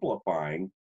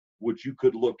simplifying, which you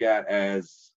could look at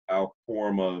as a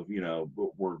form of,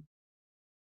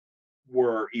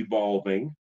 we're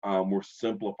evolving, we're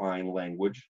simplifying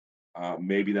language.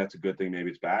 Maybe that's a good thing, maybe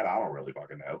it's bad. I don't really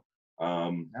fucking know.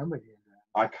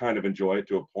 I kind of enjoy it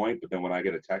to a point, but then when I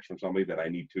get a text from somebody that I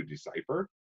need to decipher,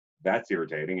 that's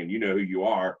irritating. And you know who you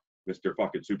are, Mr.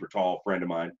 fucking super tall friend of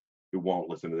mine who won't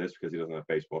listen to this because he doesn't have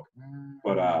Facebook.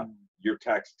 But your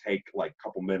texts take like a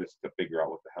couple minutes to figure out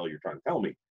what the hell you're trying to tell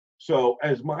me. So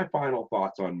as my final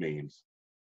thoughts on memes,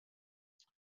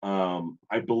 I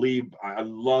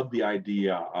love the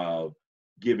idea of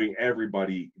giving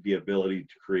everybody the ability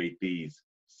to create these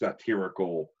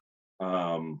satirical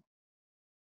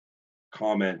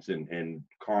comments and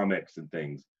comics and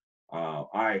things.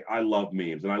 I love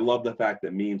memes, and I love the fact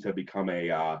that memes have become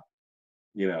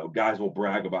guys will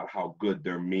brag about how good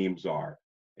their memes are,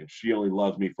 and she only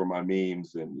loves me for my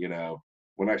memes, and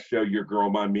when I show your girl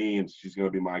my memes, she's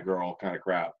gonna be my girl kind of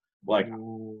crap.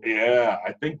 Yeah,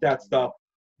 I think that stuff,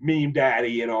 meme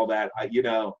daddy and all that,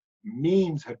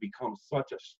 memes have become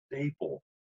such a staple,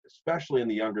 especially in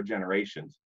the younger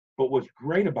generations. But what's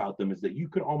great about them is that you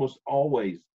can almost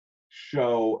always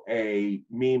show a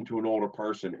meme to an older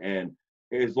person, and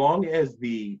as long as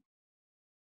the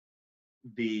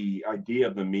idea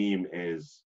of the meme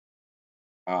is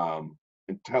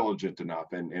intelligent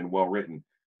enough and well written,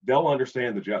 they'll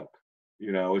understand the joke.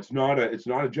 It's not a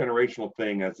generational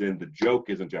thing, as in the joke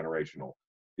isn't generational.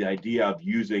 The idea of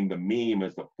using the meme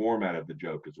as the format of the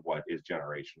joke is what is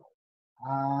generational.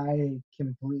 I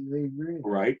completely agree.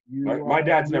 Right? My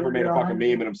dad's never made a fucking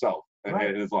meme in himself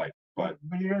in his life. But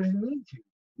he doesn't need to.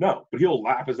 No, but he'll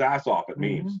laugh his ass off at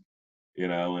memes,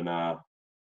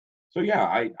 so yeah,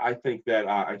 I think that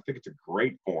I think it's a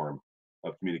great form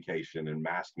of communication and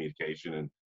mass communication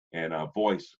and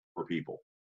voice for people.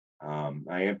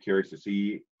 I am curious to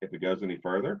see if it goes any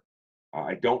further.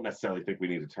 I don't necessarily think we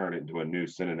need to turn it into a new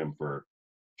synonym for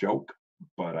joke,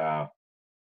 But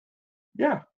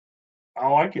yeah, I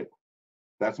like it.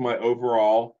 That's my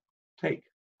overall take.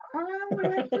 I would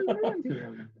have to agree with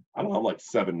you. I don't know, I'm like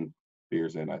 7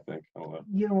 beers in, I think. I don't know.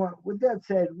 You know what? With that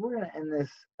said, we're gonna end this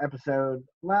episode.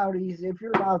 Loudies, if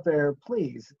you're out there,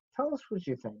 please tell us what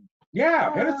you think.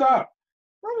 Yeah, hit us up.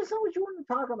 Let us know what you want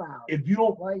to talk about. If you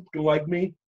don't Like, like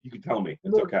me, you can tell me.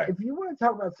 It's look, okay. if you want to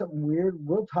talk about something weird,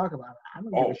 we'll talk about it. I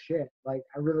don't give a shit. Like,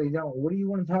 I really don't. What do you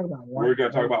want to talk about? We're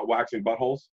going to talk about waxing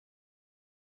buttholes.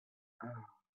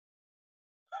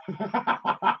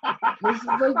 This is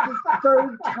like the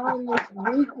third time this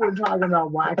week we're talking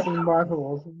about waxing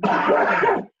buttholes.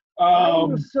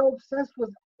 I'm so obsessed with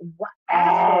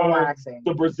asshole waxing.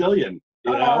 The Brazilian,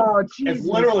 you know? Oh, Jesus it's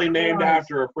literally Christ. named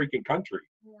after a freaking country.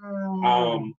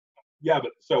 Yeah,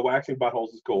 but so waxing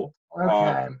buttholes is cool.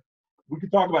 Okay. We can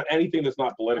talk about anything that's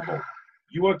not political.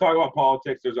 You want to talk about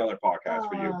politics? There's other podcasts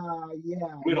for you.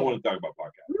 Yeah. We don't want to talk about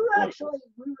podcasts.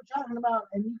 We were talking about,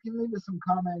 and you can leave us some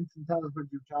comments and tell us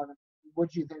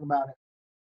what you think about it.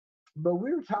 But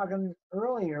we were talking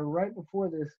earlier, right before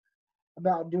this,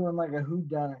 about doing like a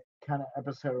whodunit kind of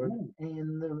episode,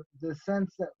 in the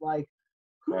sense that like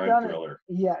crime thriller.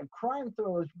 Yeah, crime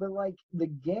thrillers, but like the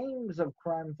games of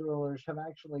crime thrillers have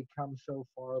actually come so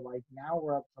far. Like now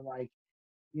we're up to like,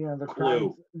 you know, the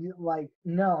Clue. Like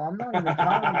no, I'm not even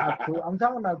talking about Clue. I'm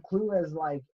talking about Clue as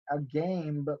like a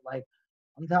game, but like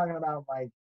I'm talking about like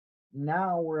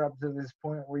now we're up to this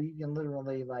point where you can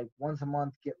literally like once a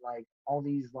month get like all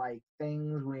these like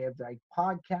things. We have like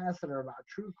podcasts that are about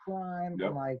true crime,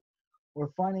 and like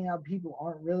we're finding out people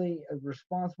aren't really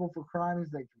responsible for crimes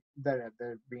that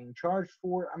they're being charged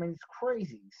for. I mean, it's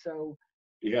crazy. So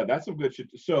yeah, that's some good shit.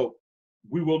 So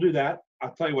we will do that.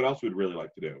 I'll tell you what else we'd really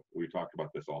like to do. We talked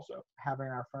about this also. Having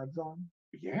our friends on.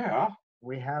 Yeah.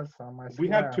 We have some. We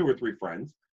have 2 or 3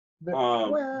 friends. They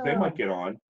might get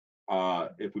on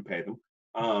if we pay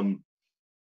them.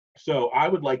 So I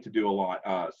would like to do a lot,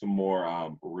 some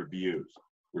more reviews.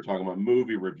 We're talking about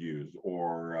movie reviews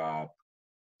or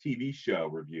TV show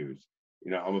reviews. You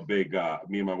know, I'm a big,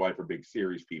 me and my wife are big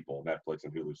series people, Netflix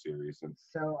and Hulu series, and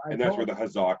that's where the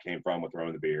huzzah came from with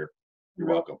throwing the beer. You're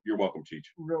welcome. You're welcome, Cheech.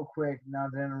 Real quick,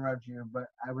 not to interrupt you, but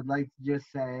I would like to just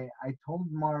say I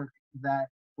told Mark that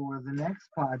for the next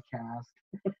podcast.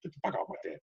 Get the fuck off my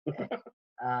dick.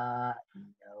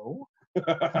 No.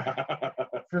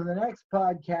 For the next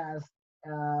podcast,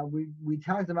 we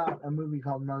talked about a movie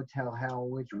called Motel Hell,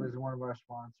 which was one of our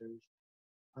sponsors.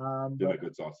 Did a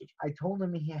good sausage. I told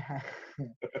him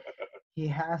he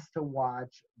has to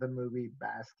watch the movie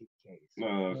Basket Case.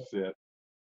 Oh shit.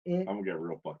 I'm gonna get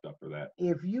real fucked up for that.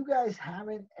 If you guys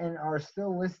haven't and are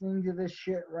still listening to this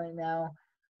shit right now,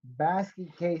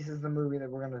 Basket Case is the movie that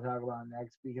we're gonna talk about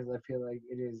next, because I feel like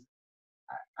it is.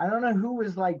 I don't know who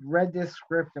was like read this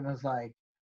script and was like,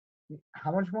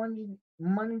 "How much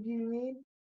money do you need?"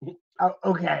 Oh,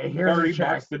 okay, here's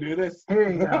 $30 to do this.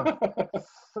 Here you go.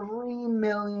 $3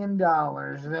 million.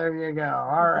 There you go.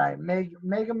 All right, make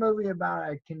a movie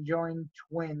about a conjoined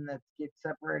twin that gets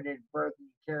separated at birth and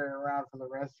carry around for the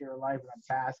rest of your life in a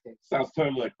basket. Sounds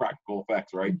totally like practical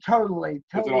effects, right? Totally.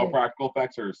 Is it all practical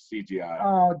effects or CGI?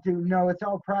 Oh, dude, no, it's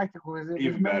all practical. It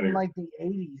Even was made better. in like the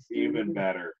 80s. Dude. Even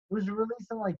better. It was released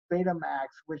in like Betamax,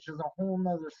 which is a whole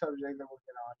nother subject that we'll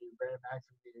get on to, Betamax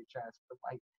and VHS. But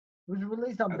like, it was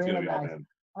released on Betamax.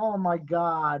 Oh my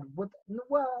God! Well,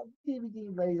 DVD,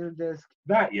 Laserdisc.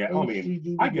 That yeah. HD, I mean,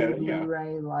 DVD, I get it. Yeah.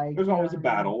 Blu-ray, like there's always a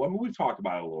battle. I mean, we've talked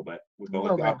about it a little bit with the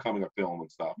upcoming of film and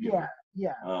stuff. Yeah,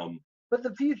 yeah. But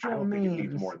the future I don't means think it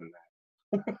needs more than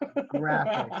that.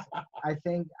 graphics. I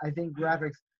think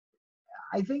graphics.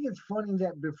 I think it's funny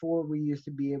that before we used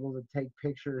to be able to take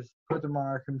pictures, put them on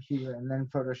our computer, and then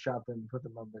Photoshop them and put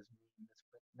them up as memes.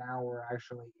 But now we're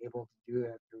actually able to do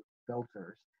that through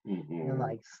filters. And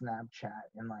like Snapchat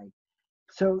and like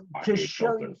to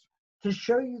show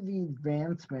you the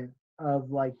advancement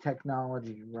of like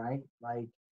technology, right? Like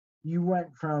you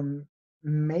went from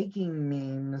making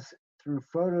memes through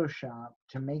Photoshop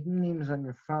to making memes on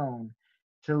your phone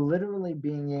to literally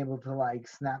being able to like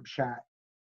Snapchat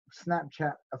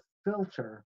a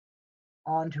filter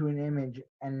onto an image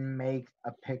and make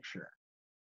a picture.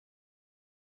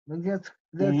 Like that's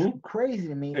crazy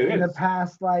to me in the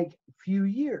past like few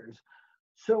years.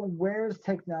 So where's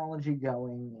technology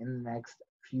going in the next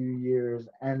few years,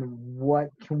 and what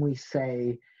can we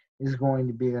say is going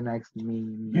to be the next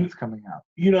meme that's coming up?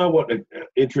 You know what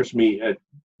interests me,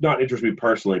 not interests me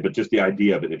personally, but just the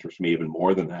idea of it interests me even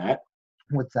more than that.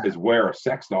 What's that? Is where a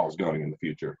sex doll is going in the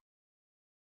future.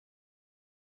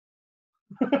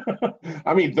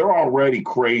 I mean, they're already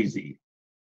crazy.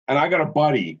 And I got a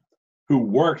buddy who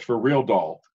works for Real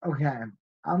Doll, Okay.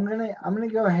 I'm gonna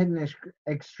go ahead and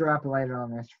extrapolate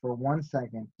on this for 1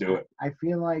 second. Do it. I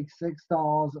feel like sex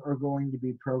dolls are going to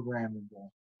be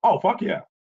programmable. Oh, fuck yeah.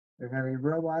 They're gonna be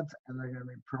robots and they're gonna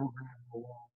be programmable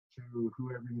to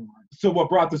whoever you want. So what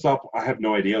brought this up, I have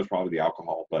no idea. It was probably the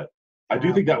alcohol, but I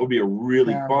do think that Terrible. would be a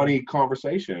really Terrible. funny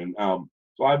conversation.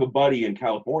 So I have a buddy in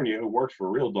California who works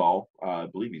for Real Doll. I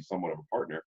believe he's somewhat of a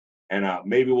partner. And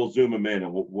maybe we'll zoom him in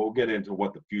and we'll get into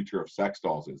what the future of sex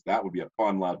dolls is. That would be a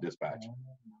fun, loud dispatch.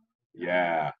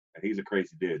 Yeah. And he's a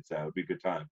crazy dude, so it'd be a good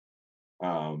time.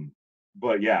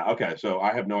 But yeah, okay. So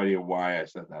I have no idea why I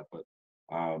said that, but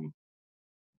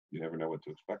you never know what to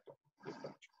expect on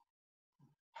dispatch.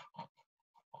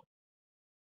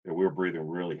 Yeah, we were breathing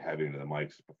really heavy into the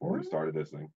mics before we started this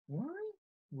thing. What?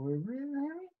 We're breathing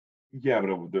heavy? Yeah,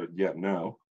 but yeah,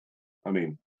 no. I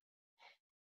mean,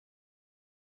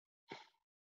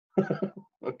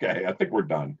 okay, I think we're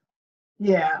done.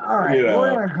 Yeah, all right. You know,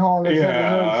 We're gonna call this yeah,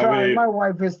 episode. I Sorry, mean, my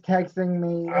wife is texting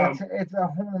me. um, It's a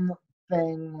whole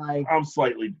thing. Like, I'm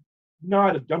slightly, no,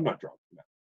 I'm not drunk. No.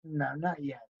 no, not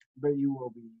yet, but you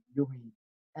will be. You'll be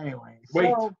anyway.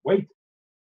 Wait, So, wait.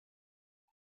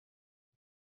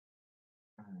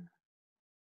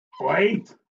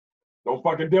 Wait. Don't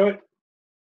fucking do it.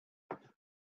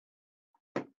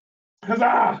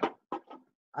 Huzzah!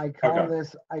 I call Okay.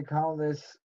 this. I call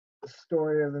this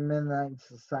story of the Midnight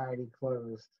Society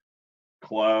closed.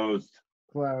 Closed.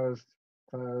 Closed.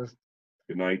 Closed.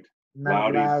 Good night.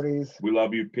 Night Loudies. loudies. We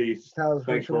love you. Peace. Tell us what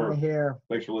Thanks you want to hear.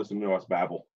 Thanks for listening to us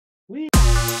babble.